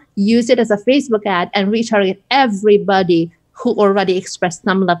now use it as a Facebook ad and retarget everybody who already expressed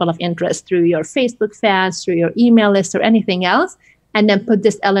some level of interest through your Facebook fans, through your email list, or anything else, and then put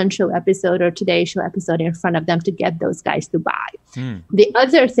this Ellen Show episode or Today Show episode in front of them to get those guys to buy. The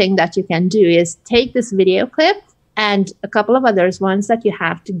other thing that you can do is take this video clip and a couple of others, ones that you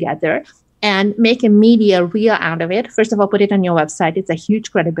have together, and make a media reel out of it. First of all, put it on your website. It's a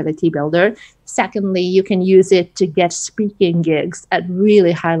huge credibility builder. Secondly, you can use it to get speaking gigs at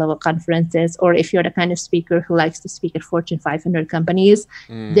really high-level conferences, or if you're the kind of speaker who likes to speak at Fortune 500 companies,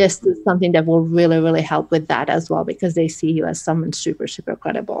 this is something that will really, really help with that as well, because they see you as someone super, super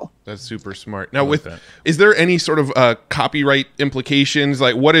credible. That's super smart. Now, is there any sort of copyright implications?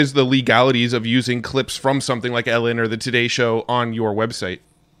 Like, what is the legalities of using clips from something like Ellen or the Today Show on your website?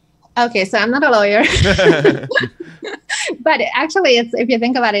 Okay, so I'm not a lawyer, but actually, if you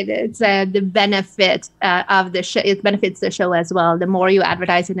think about it, it's the benefit of the show. It benefits the show as well. The more you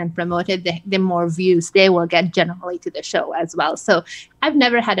advertise it and promote it, the more views they will get generally to the show as well. So I've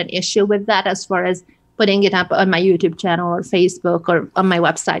never had an issue with that as far as putting it up on my YouTube channel or Facebook or on my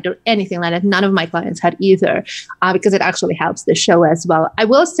website or anything like that. None of my clients had either, because it actually helps the show as well. I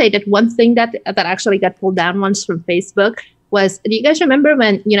will say that one thing that actually got pulled down once from Facebook was, do you guys remember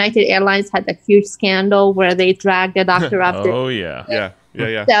when United Airlines had that huge scandal where they dragged the doctor up? Oh, yeah.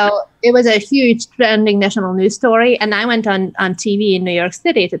 Yeah. So it was a huge trending national news story. And I went on TV in New York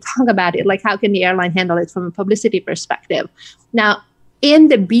City to talk about it, like how can the airline handle it from a publicity perspective. Now, in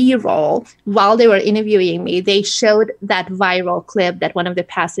the B-roll, while they were interviewing me, they showed that viral clip that one of the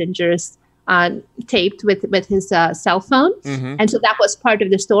passengers taped with his cell phone. And so that was part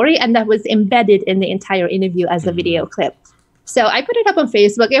of the story, and that was embedded in the entire interview as a video clip. So I put it up on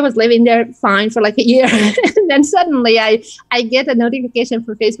Facebook. It was living there fine for like a year. And then suddenly I get a notification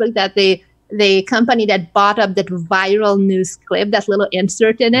from Facebook that the company that bought up that viral news clip, that little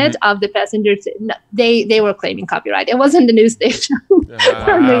insert in it of the passengers, they were claiming copyright. It wasn't the news station.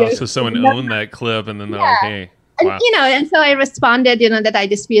 Wow. So someone owned that clip, and then they're like, hey. Wow. And so I responded, that I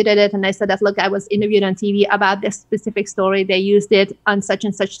disputed it. And I said that, look, I was interviewed on TV about this specific story. They used it on such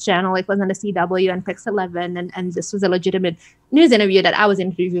and such channel. It was on the CW and Pix 11. And this was a legitimate news interview that I was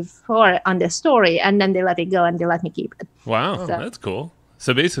interviewed for on this story. And then they let it go and they let me keep it. Wow. So, that's cool.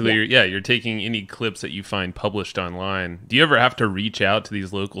 So basically, you're taking any clips that you find published online. Do you ever have to reach out to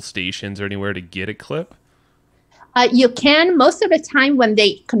these local stations or anywhere to get a clip? You can. Most of the time when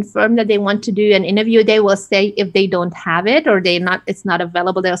they confirm that they want to do an interview, they will say if they don't have it or it's not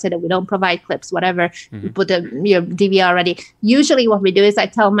available, they'll say that we don't provide clips, whatever, put your DVR ready. Usually what we do is I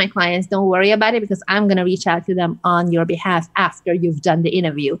tell my clients, don't worry about it because I'm going to reach out to them on your behalf after you've done the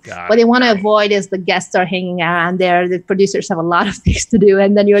interview. What they want to avoid is the guests are hanging around there. The producers have a lot of things to do.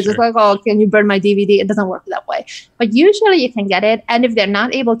 And then you're just like, oh, can you burn my DVD? It doesn't work that way. But usually you can get it. And if they're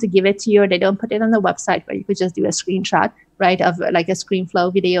not able to give it to you or they don't put it on the website, but you could just do a screenshot, right, of like a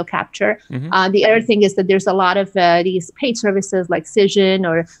ScreenFlow video capture. The other thing is that there's a lot of these paid services like Cision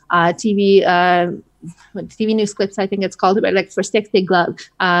or TV news clips, I think it's called, but like for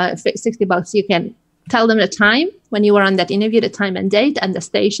 $60, you can tell them the time when you were on that interview, the time and date and the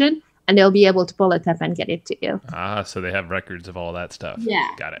station, and they'll be able to pull it up and get it to you. So they have records of all that stuff. Yeah.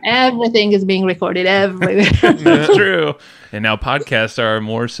 Got it. Everything is being recorded everywhere. That's true. And now podcasts are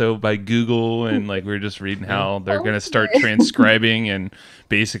more so by Google, and like we were just reading how they're going to start transcribing and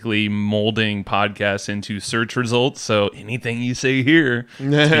basically molding podcasts into search results. So anything you say here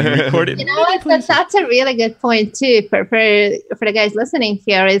is being recorded. You know what? That's a really good point too for the guys listening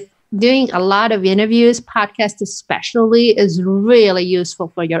here is doing a lot of interviews, podcast especially, is really useful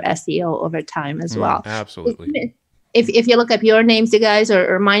for your SEO over time as well. Absolutely. If you look up your names, you guys,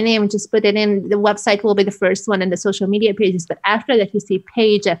 or my name, just put it in, the website will be the first one in the social media pages. But after that, you see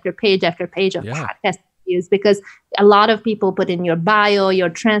page after page after page of podcast interviews, because a lot of people put in your bio, your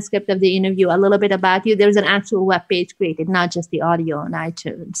transcript of the interview, a little bit about you. There's an actual web page created, not just the audio on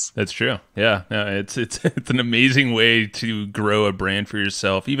iTunes. That's true. Yeah, no, it's an amazing way to grow a brand for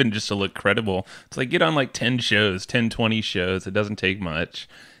yourself, even just to look credible. It's like get on like 10 shows, 10, 20 shows. It doesn't take much.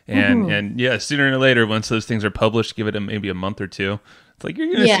 And yeah, sooner or later, once those things are published, give it maybe a month or two. It's like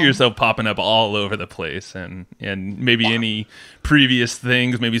you're going to see yourself popping up all over the place, and maybe any previous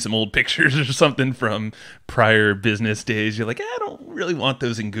things, maybe some old pictures or something from prior business days. You're like, I don't really want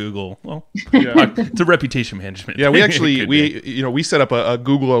those in Google. Well, it's a reputation management. Yeah, we actually we set up a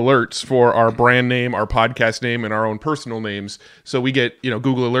Google Alerts for our brand name, our podcast name, and our own personal names. So we get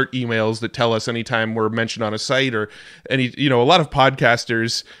Google Alert emails that tell us anytime we're mentioned on a site or any a lot of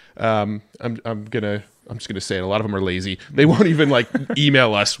podcasters. I'm just going to say it. A lot of them are lazy. They won't even like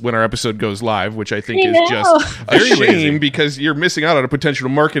email us when our episode goes live, which I think is just a shame because you're missing out on a potential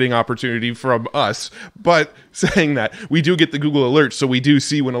marketing opportunity from us. But saying that, we do get the Google Alerts, so we do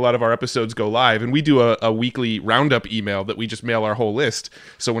see when a lot of our episodes go live, and we do a weekly roundup email that we just mail our whole list.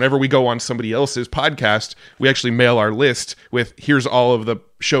 So whenever we go on somebody else's podcast, we actually mail our list with here's all of the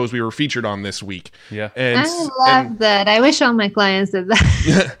shows we were featured on this week. Yeah. And I love that. I wish all my clients did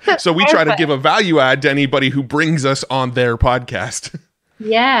that. so we try to give a value add to anybody who brings us on their podcast.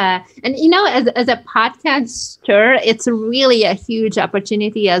 Yeah. And, as a podcaster, it's really a huge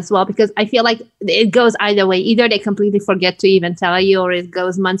opportunity as well, because I feel like it goes either way. Either they completely forget to even tell you, or it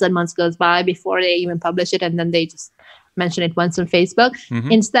goes months and months goes by before they even publish it. And then they just mention it once on Facebook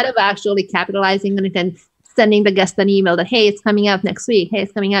instead of actually capitalizing on it and sending the guest an email that, hey, it's coming out next week. Hey,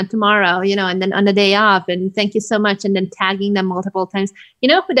 it's coming out tomorrow, and then on the day off, and thank you so much. And then tagging them multiple times.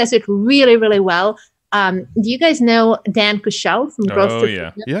 Who does it really, really well? Do you guys know Dan Cushel from Growth? Oh,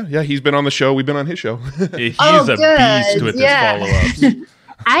 yeah. Yeah. He's been on the show. We've been on his show. He's a beast with his follow-ups.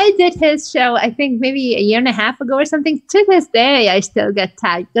 I did his show, I think maybe a year and a half ago or something. To this day, I still get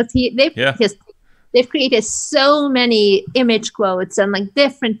tagged because they've created so many image quotes and like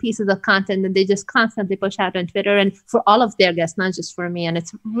different pieces of content that they just constantly push out on Twitter, and for all of their guests, not just for me. And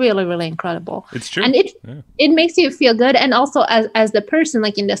it's really, really incredible. It's true. And it makes you feel good. And also as the person,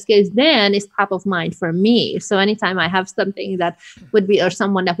 like in this case, Dan is top of mind for me. So anytime I have something that would be, or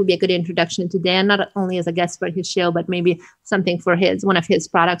someone that would be a good introduction to Dan, not only as a guest for his show, but maybe something for one of his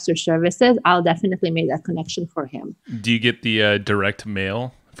products or services, I'll definitely make that connection for him. Do you get the direct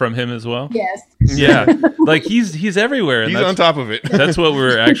mail from him as well? Yes. Yeah. Like he's everywhere. And He's on top of it. That's what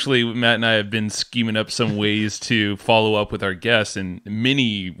Matt and I have been scheming up some ways to follow up with our guests in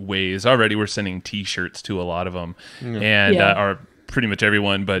many ways. Already we're sending t-shirts to a lot of them and are pretty much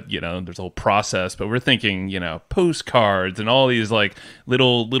everyone, but there's a whole process, but we're thinking, postcards and all these like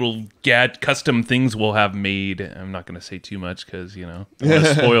little custom things we'll have made. I'm not going to say too much because, I want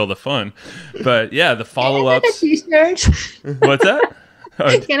to spoil the fun, but yeah, the follow-ups. What's that?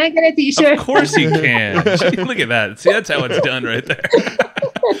 Can I get a t-shirt? Of course you can. Look at that. See, that's how it's done right there.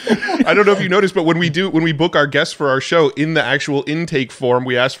 I don't know if you noticed, but when we book our guests for our show, in the actual intake form,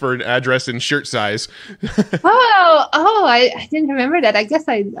 we ask for an address and shirt size. I didn't remember that. I guess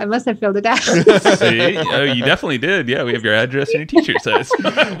I must have filled it out. See? Oh, you definitely did. Yeah, we have your address and your t-shirt size.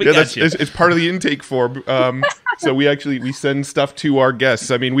 It's part of the intake form. So we send stuff to our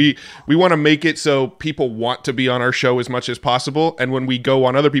guests. I mean, we want to make it so people want to be on our show as much as possible. And when we go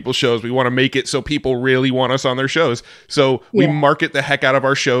on other people's shows, we want to make it so people really want us on their shows. So we market the heck out of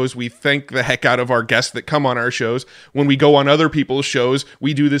our shows. We thank the heck out of our guests that come on our shows. When we go on other people's shows,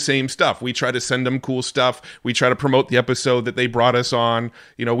 we do the same stuff. We try to send them cool stuff. We try to promote the episode that they brought us on.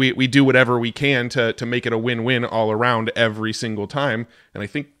 We do whatever we can to make it a win-win all around every single time. And I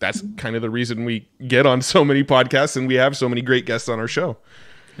think that's kind of the reason we get on so many podcasts and we have so many great guests on our show.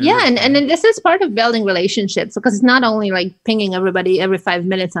 Yeah, and then this is part of building relationships, because it's not only like pinging everybody every 5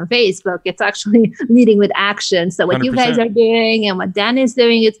 minutes on Facebook, it's actually leading with action. So what 100%. You guys are doing and what Dan is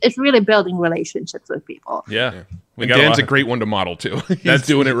doing, it's really building relationships with people. Yeah. Dan's a great one to model too. He's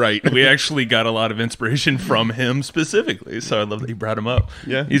doing it right. We actually got a lot of inspiration from him specifically, so I love that you brought him up.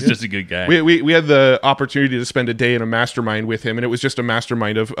 Yeah, he's just a good guy. We had the opportunity to spend a day in a mastermind with him, and it was just a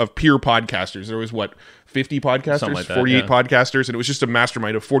mastermind of peer podcasters. There was 50 podcasters, like that, 48 podcasters, and it was just a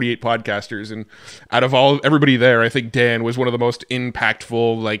mastermind of 48 podcasters. And out of everybody there, I think Dan was one of the most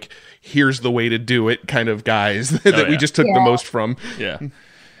impactful, like, here's the way to do it kind of guys that we just took the most from. Yeah.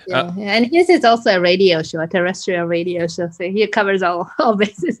 Yeah, and his is also a radio show, a terrestrial radio show, so he covers all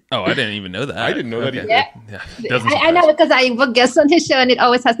bases. Oh, I didn't even know that. I didn't know that either. Yeah. I know, because I book guests on his show, and it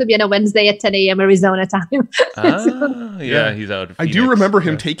always has to be on a Wednesday at 10 a.m. Arizona time. Yeah, he's out of Phoenix. I do remember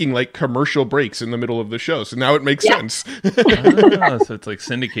him taking like commercial breaks in the middle of the show, so now it makes sense. So it's like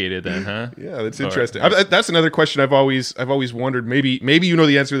syndicated then, huh? Yeah, that's interesting. Right. That's another question I've always wondered. Maybe you know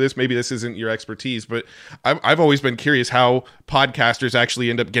the answer to this. Maybe this isn't your expertise, but I've always been curious how podcasters actually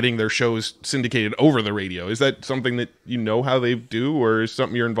end up getting their shows syndicated over the radio. Is that something that you know how they do, or is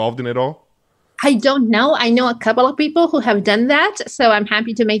something you're involved in at all? I don't know. I know a couple of people who have done that, so I'm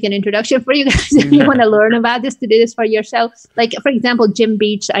happy to make an introduction for you guys if you want to learn about this, to do this for your show. Like, for example, Jim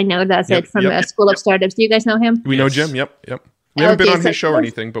Beach, I know does it from School of Startups. Do you guys know him? We know Jim. Yep. We haven't been on his show or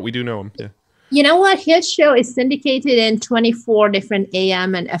anything, but we do know him. Yeah. You know what? His show is syndicated in 24 different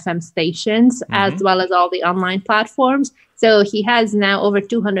AM and FM stations, as well as all the online platforms. So he has now over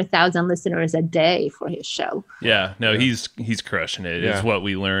 200,000 listeners a day for his show. Yeah, no, he's crushing it. It's what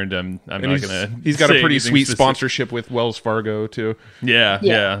we learned. I'm not gonna. He's got a pretty sweet sponsorship with Wells Fargo too. Yeah.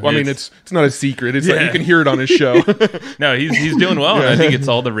 Well, I mean, it's not a secret. It's like you can hear it on his show. No, he's doing well. And I think it's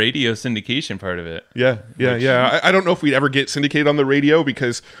all the radio syndication part of it. Yeah. I don't know if we'd ever get syndicated on the radio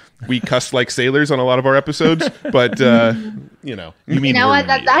because we cuss like sailors on a lot of our episodes, but you know what?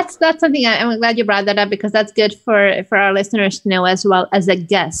 That's something I'm glad you brought that up, because that's good for our listeners to know as well as a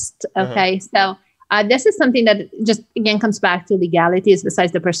guest. Okay, so This is something that just, again, comes back to legalities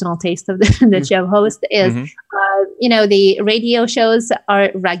besides the personal taste of the show host is, the radio shows are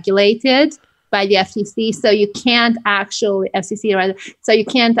regulated by the FCC. So you can't actually, FCC rather, so you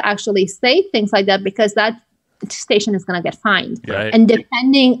can't actually say things like that because that station is going to get fined. Right. And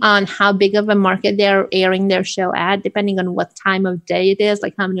depending on how big of a market they're airing their show at, depending on what time of day it is,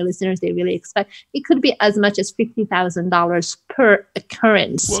 like how many listeners they really expect, it could be as much as $50,000 per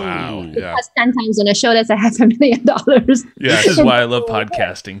occurrence. Wow. Yeah. That's 10 times on a show. That's $500,000. Yeah. This is why I love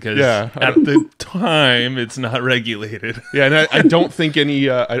podcasting, because at the time it's not regulated. Yeah, and I don't think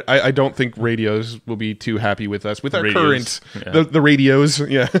I don't think radios will be too happy with us with our current the radios.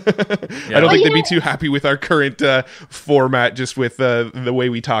 Yeah, I don't think they'd be too happy with our current format, just with the way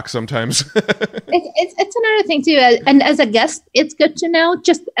we talk sometimes. It's another thing too, and as a guest, it's good to know,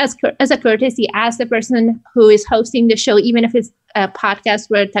 just as a courtesy, ask the person who is hosting the show, even if it's a podcast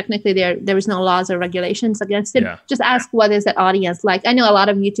where technically there is no laws or regulations against it. Yeah. Just ask, what is the audience like? I know a lot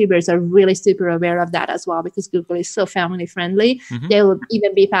of YouTubers are really super aware of that as well, because Google is so family friendly. They will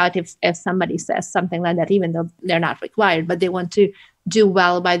even beep out if somebody says something like that, even though they're not required, but they want to do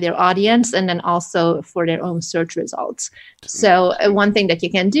well by their audience and then also for their own search results. So one thing that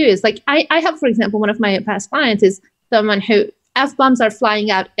you can do is, like, I have, for example, one of my past clients is someone who F-bombs are flying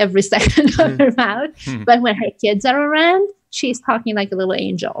out every second of her mouth, but when her kids are around, she's talking like a little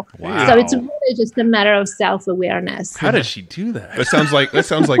angel. Wow. So it's really just a matter of self-awareness. How does she do that? That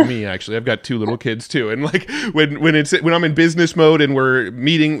sounds like me, actually. I've got 2 little kids too, and like when I'm in business mode and we're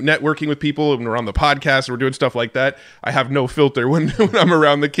networking with people, and we're on the podcast, and we're doing stuff like that, I have no filter. When I'm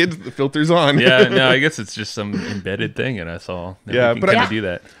around the kids, the filter's on. Yeah, no, I guess it's just some embedded thing in us all. But I do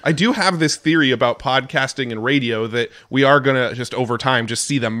that. I do have this theory about podcasting and radio that we are gonna just over time just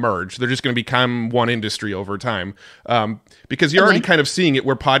see them merge. They're just gonna become one industry over time. Because you're already kind of seeing it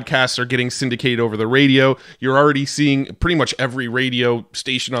where podcasts are getting syndicated over the radio. You're already seeing pretty much every radio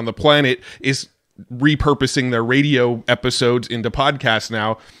station on the planet is repurposing their radio episodes into podcasts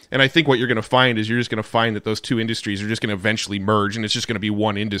now. And I think what you're going to find is you're just going to find that those 2 industries are just going to eventually merge, and it's just going to be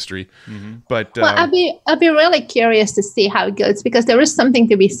one industry. But I'll be really curious to see how it goes, because there is something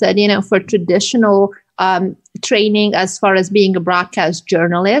to be said, for traditional training as far as being a broadcast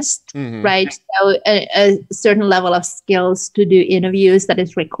journalist, right? So a certain level of skills to do interviews that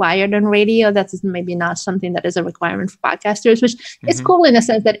is required on radio. That is maybe not something that is a requirement for podcasters, which is cool in the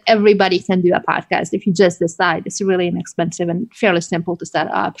sense that everybody can do a podcast if you just decide. It's really inexpensive and fairly simple to set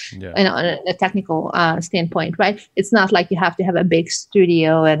up, on a technical standpoint, right? It's not like you have to have a big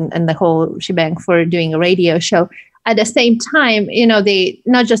studio and the whole shebang for doing a radio show. At the same time,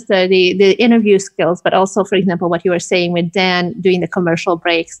 not just the interview skills, but also, for example, what you were saying with Dan doing the commercial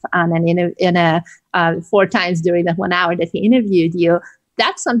breaks on in 4 times during that 1 hour that he interviewed you.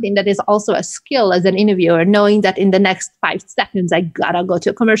 That's something that is also a skill as an interviewer, knowing that in the next 5 seconds, I gotta go to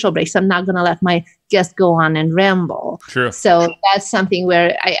a commercial break. So I'm not gonna let my guest go on and ramble. True. So that's something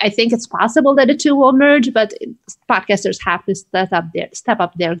where I think it's possible that the 2 will merge, but podcasters have to step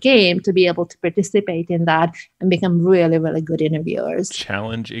up their game to be able to participate in that and become really, really good interviewers.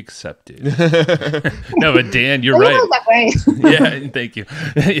 Challenge accepted. No, but Dan, you're right. That way. Yeah, thank you.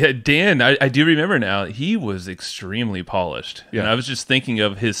 Yeah, Dan, I do remember now. He was extremely polished. Yeah. And I was just thinking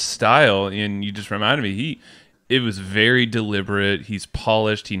of his style, and you just reminded me, it was very deliberate. He's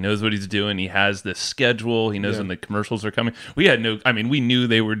polished. He knows what he's doing. He has the schedule. He knows when the commercials are coming. We knew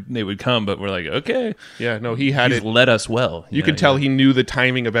they would come, but we're like, okay. Yeah, no, he's led us well. You could tell he knew the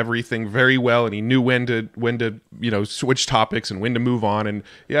timing of everything very well, and he knew when to switch topics and when to move on. And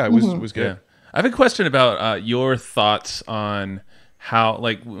it was good. Yeah. I have a question about your thoughts on how,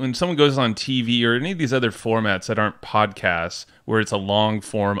 like, when someone goes on TV or any of these other formats that aren't podcasts, where it's a long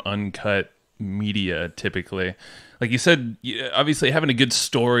form, uncut media, typically, like you said, obviously having a good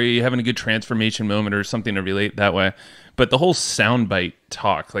story, having a good transformation moment or something to relate that way, but the whole soundbite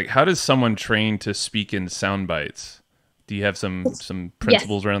talk, like, how does someone train to speak in sound bites? Do you have some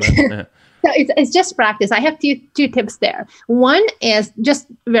principles around that? Yeah. So it's just practice. I have two tips there. One is just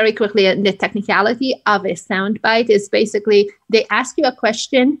very quickly, the technicality of a soundbite is basically they ask you a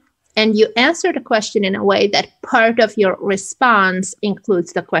question and you answer the question in a way that part of your response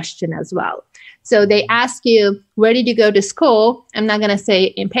includes the question as well. So they ask you, where did you go to school? I'm not going to say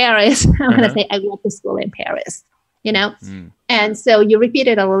in Paris. I'm going to say I went to school in Paris. you know? And so you repeat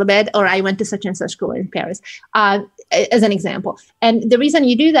it a little bit, or I went to such and such school in Paris, as an example. And the reason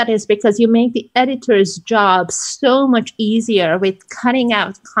you do that is because you make the editor's job so much easier with cutting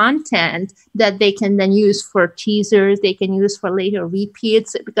out content that they can then use for teasers, they can use for later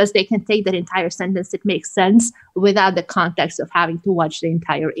repeats, because they can take that entire sentence, it makes sense, without the context of having to watch the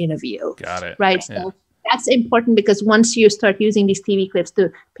entire interview. Got it. Right? Yeah. So that's important, because once you start using these TV clips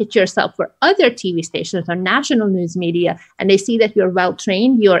to pitch yourself for other TV stations or national news media, and they see that you're well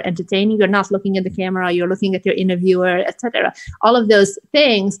trained, you're entertaining, you're not looking at the camera, you're looking at your interviewer, etc. All of those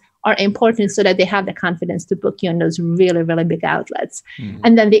things are important so that they have the confidence to book you on those really, really big outlets.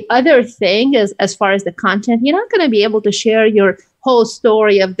 And then the other thing is, as far as the content, you're not going to be able to share your whole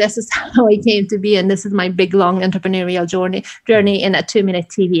story of this is how I came to be and this is my big, long entrepreneurial journey in a 2-minute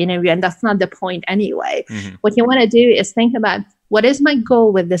TV interview. And that's not the point anyway. What you want to do is think about, what is my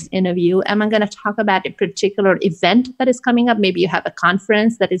goal with this interview? Am I going to talk about a particular event that is coming up? Maybe you have a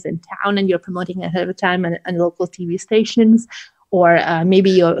conference that is in town and you're promoting ahead of time on local TV stations. Or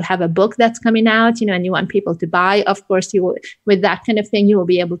maybe you have a book that's coming out, and you want people to buy. Of course, with that kind of thing, you will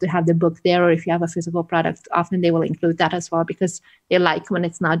be able to have the book there. Or if you have a physical product, often they will include that as well, because they like when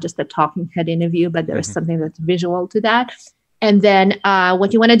it's not just a talking head interview, but there is something that's visual to that. And then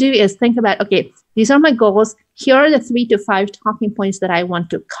what you want to do is think about, okay, these are my goals. Here are the 3 to 5 talking points that I want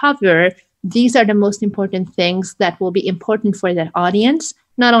to cover. These are the most important things that will be important for that audience,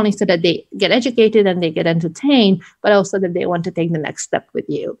 not only so that they get educated and they get entertained, but also that they want to take the next step with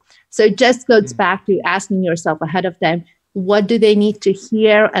you. So it just goes back to asking yourself ahead of time, what do they need to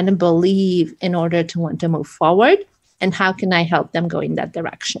hear and believe in order to want to move forward? And how can I help them go in that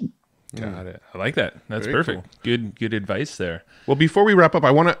direction? Got it. I like that. That's Very perfect. cool. Good advice there. Well, before we wrap up,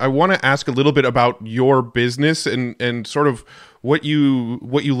 I want to ask a little bit about your business and sort of what you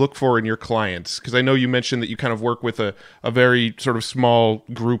look for in your clients, because I know you mentioned that you kind of work with a very sort of small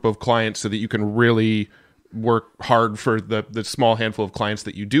group of clients so that you can really work hard for the small handful of clients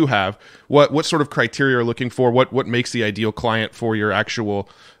that you do have. What sort of criteria are you looking for? What makes the ideal client for your actual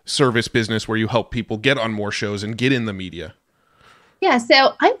service business where you help people get on more shows and get in the media? Yeah,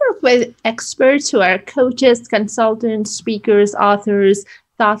 so I work with experts who are coaches, consultants, speakers, authors,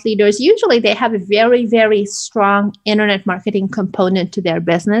 thought leaders. Usually they have a very, very strong internet marketing component to their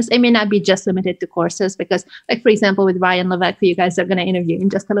business. It may not be just limited to courses because, like, for example, with Ryan Levesque, who you guys are going to interview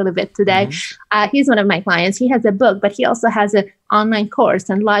in just a little bit today, he's one of my clients. He has a book, but he also has an online course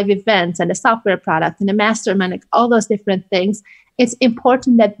and live events and a software product and a mastermind, like all those different things. It's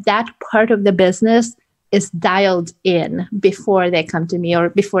important that that part of the business is dialed in before they come to me or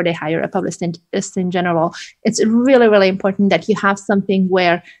before they hire a publicist in general. It's really, really important that you have something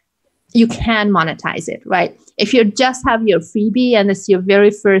where you can monetize it, right? If you just have your freebie and it's your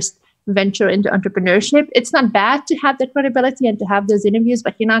very first venture into entrepreneurship, it's not bad to have the credibility and to have those interviews,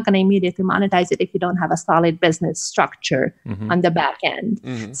 but you're not going to immediately monetize it if you don't have a solid business structure on the back end.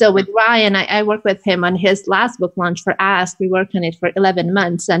 So with Ryan, I worked with him on his last book launch for Ask. We worked on it for 11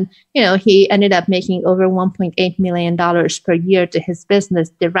 months. And, he ended up making over $1.8 million per year to his business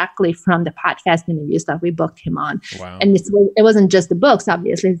directly from the podcast interviews that we booked him on. Wow. And it wasn't just the books,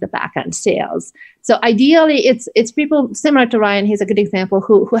 obviously, it's the back end sales. So ideally, it's people similar to Ryan. He's a good example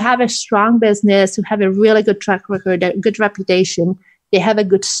who have a strong business, who have a really good track record, a good reputation. They have a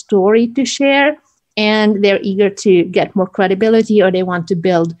good story to share, and they're eager to get more credibility, or they want to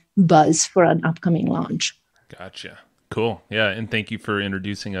build buzz for an upcoming launch. Gotcha. Cool. Yeah, and thank you for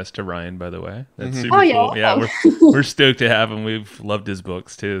introducing us to Ryan, by the way. That's super Oh, cool. yeah. Yeah, we're stoked to have him. We've loved his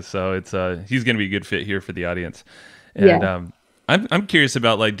books too, so it's he's going to be a good fit here for the audience. And I'm curious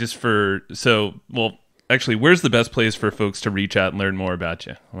about actually, where's the best place for folks to reach out and learn more about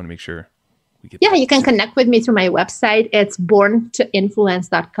you? I want to make sure we get Yeah, you can connect with me through my website. It's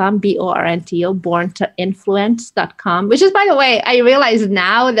borntoinfluence.com, BORNTO, borntoinfluence.com, which is, by the way, I realize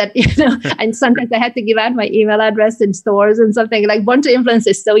now that, and sometimes I had to give out my email address in stores and something like Born to Influence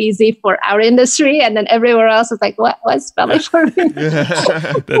is so easy for our industry. And then everywhere else is like, what spell it for me?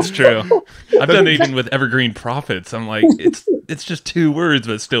 That's true. I've done it even with Evergreen Profits. I'm like, it's just 2 words,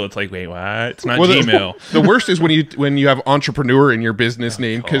 but still it's like, wait, what? It's not Gmail. The worst is when you have entrepreneur in your business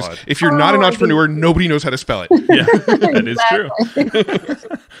name, because if you're not an entrepreneur, nobody knows how to spell it. Yeah, that is true.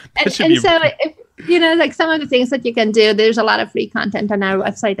 And so, like some of the things that you can do, there's a lot of free content on our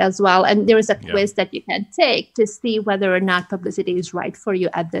website as well. And there is a quiz that you can take to see whether or not publicity is right for you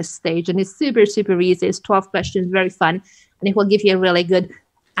at this stage. And it's super, super easy. It's 12 questions, very fun. And it will give you a really good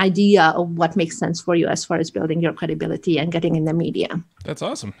idea of what makes sense for you as far as building your credibility and getting in the media. That's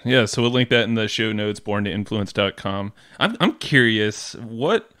awesome. Yeah, so we'll link that in the show notes, borntoinfluence.com. I'm curious,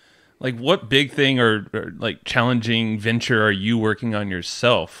 what Like, what big thing or like challenging venture are you working on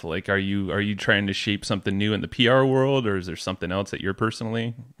yourself? Like, are you trying to shape something new in the PR world, or is there something else that you're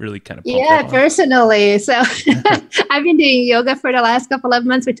personally really kind of pumped up on? Personally. So I've been doing yoga for the last couple of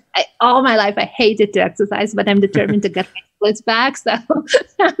months, which all my life I hated to exercise, but I'm determined to get my splits back. So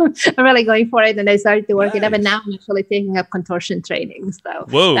I'm really going for it. And I started to work it up. And now I'm actually taking up contortion training. So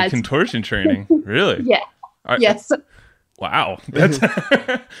whoa, contortion training. Really? Yeah. Yes. Wow,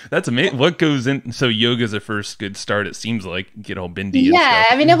 that's amazing. What goes in? So yoga's the first good start. It seems like get all bendy. Yeah,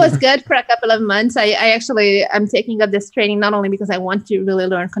 I mean it was good for a couple of months. I'm taking up this training not only because I want to really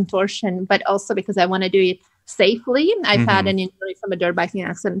learn contortion, but also because I want to do it safely. I've had an injury from a dirt biking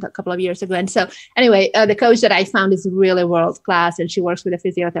accident a couple of years ago, and so anyway, the coach that I found is really world class, and she works with a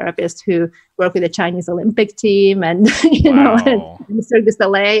physiotherapist who work with the Chinese Olympic team, and Cirque du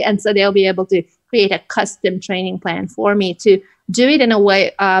Soleil, and so they'll be able to create a custom training plan for me to do it in a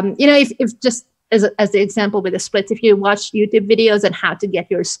way, if just as the example with the splits, if you watch YouTube videos on how to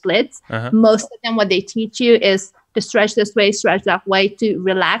get your splits, most of them, what they teach you is to stretch this way, stretch that way, to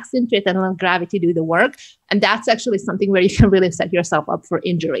relax into it and let gravity do the work. And that's actually something where you can really set yourself up for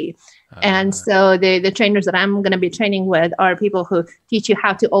injury. And so the trainers that I'm going to be training with are people who teach you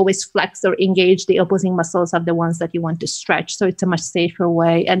how to always flex or engage the opposing muscles of the ones that you want to stretch. So it's a much safer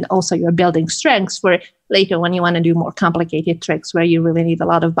way. And also you're building strengths for later when you want to do more complicated tricks where you really need a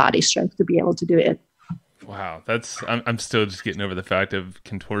lot of body strength to be able to do it. Wow, I'm still just getting over the fact of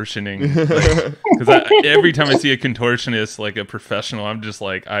contortioning, because every time I see a contortionist, like a professional, I'm just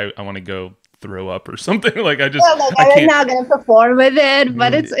like, I want to go throw up or something. Like I'm not going to perform with it,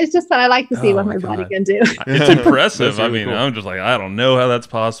 but it's just that I like to see what my body can do. It's impressive. Really, I mean, cool. I'm just like, I don't know how that's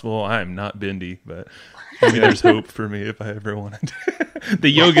possible. I am not bendy, but maybe there's hope for me if I ever wanted to.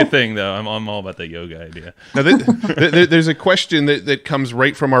 The yoga thing, though, I'm all about the yoga idea. Now, there's a question that comes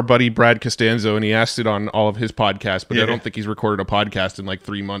right from our buddy Brad Costanzo, and he asked it on all of his podcasts, but I don't think he's recorded a podcast in like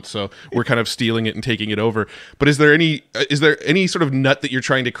 3 months, so we're kind of stealing it and taking it over. But is there any sort of nut that you're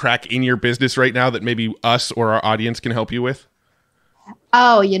trying to crack in your business right now that maybe us or our audience can help you with?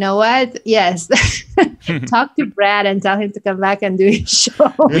 Oh, you know what? Yes. Talk to Brad and tell him to come back and do his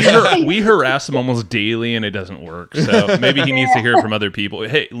show. We harass him almost daily and it doesn't work. So maybe he needs to hear it from other people.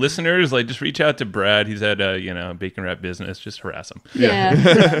 Hey, listeners, like just reach out to Brad. He's at a bacon wrap business. Just harass him.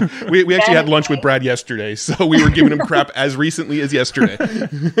 Yeah. we actually had lunch with Brad yesterday, so we were giving him crap as recently as yesterday. But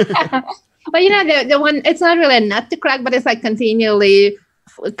the one, it's not really a nut to crack, but it's like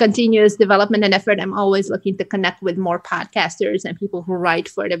continuous development and effort. I'm always looking to connect with more podcasters and people who write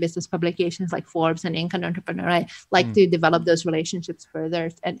for the business publications like Forbes and Inc. and Entrepreneur. I like to develop those relationships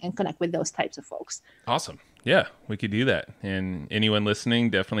further and connect with those types of folks. Awesome. Yeah, we could do that. And anyone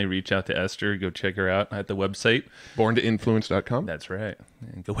listening, definitely reach out to Esther. Go check her out at the website. borntoinfluence.com. That's right.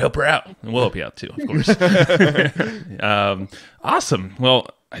 And go help her out. And we'll help you out too, of course. Awesome. Well,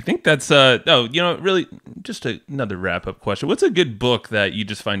 I think that's, really just another wrap-up question. What's a good book that you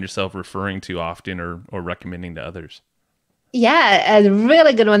just find yourself referring to often or recommending to others? Yeah, a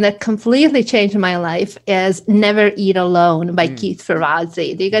really good one that completely changed my life is Never Eat Alone by Keith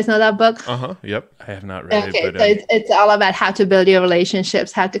Ferrazzi. Do you guys know that book? Yep. I have not read it. But, so it's all about how to build your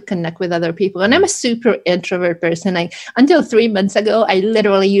relationships, how to connect with other people. And I'm a super introvert person. Until 3 months ago, I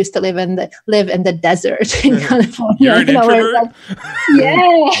literally used to live in the desert in California. You're an introvert? Yeah.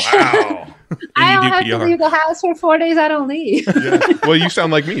 Wow. I don't have to leave the house for 4 days. I don't leave. Yeah. Well, you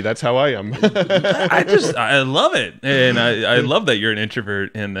sound like me. That's how I am. I love it. And I love that you're an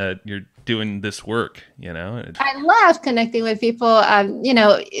introvert and that you're doing this work, I love connecting with people,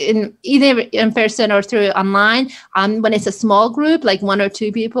 in either in person or through online. When it's a small group, like 1 or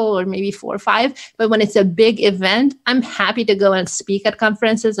 2 people or maybe 4 or 5, but when it's a big event, I'm happy to go and speak at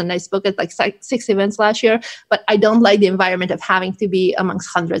conferences. And I spoke at like 6 events last year, but I don't like the environment of having to be amongst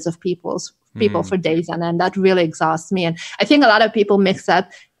hundreds of people for days on end. That really exhausts me. And I think a lot of people mix up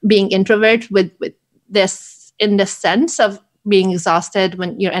being introvert with this in the sense of being exhausted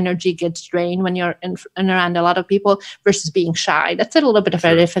when your energy gets drained when you're in and around a lot of people versus being shy. That's a little bit of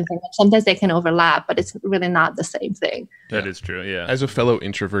a different thing. Sometimes they can overlap, but it's really not the same thing. That is true. Yeah. As a fellow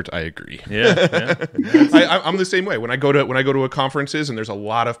introvert, I agree. Yeah. I'm the same way. When I go to a conferences and there's a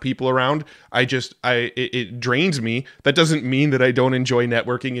lot of people around, it drains me. That doesn't mean that I don't enjoy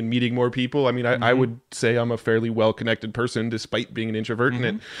networking and meeting more people. I mean, I would say I'm a fairly well-connected person despite being an introvert.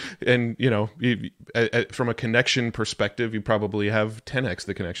 And from a connection perspective, you probably have 10x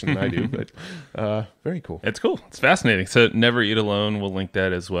the connection that I do, but very cool. It's cool. It's fascinating. So Never Eat Alone, we'll link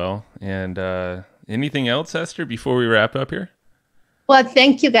that as well. And anything else, Esther, before we wrap up here? Well,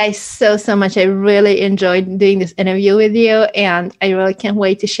 thank you guys so much. I really enjoyed doing this interview with you, and I really can't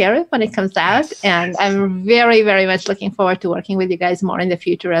wait to share it when it comes out. Yes, and I'm very, very much looking forward to working with you guys more in the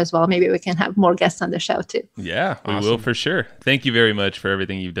future as well. Maybe we can have more guests on the show too. Yeah, we will for sure. Thank you very much for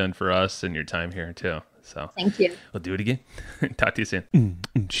everything you've done for us and your time here too. So thank you. We'll do it again. Talk to you soon.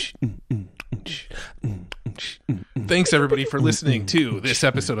 Thanks, everybody, for listening to this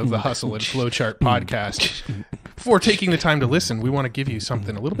episode of the Hustle and Flowchart podcast. For taking the time to listen, we want to give you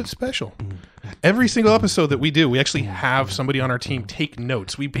something a little bit special. Every single episode that we do, we actually have somebody on our team take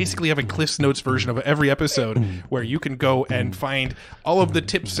notes. We basically have a Cliff's Notes version of every episode where you can go and find all of the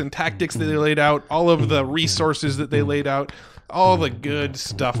tips and tactics that they laid out, all of the resources that they laid out, all the good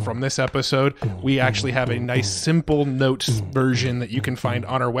stuff from this episode. We actually have a nice simple notes version that you can find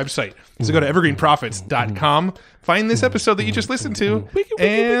on our website. So go to evergreenprofits.com, find this episode that you just listened to,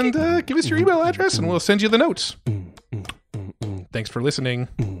 and give us your email address and we'll send you the notes. Thanks for listening.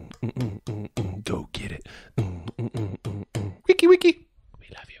 Go get it.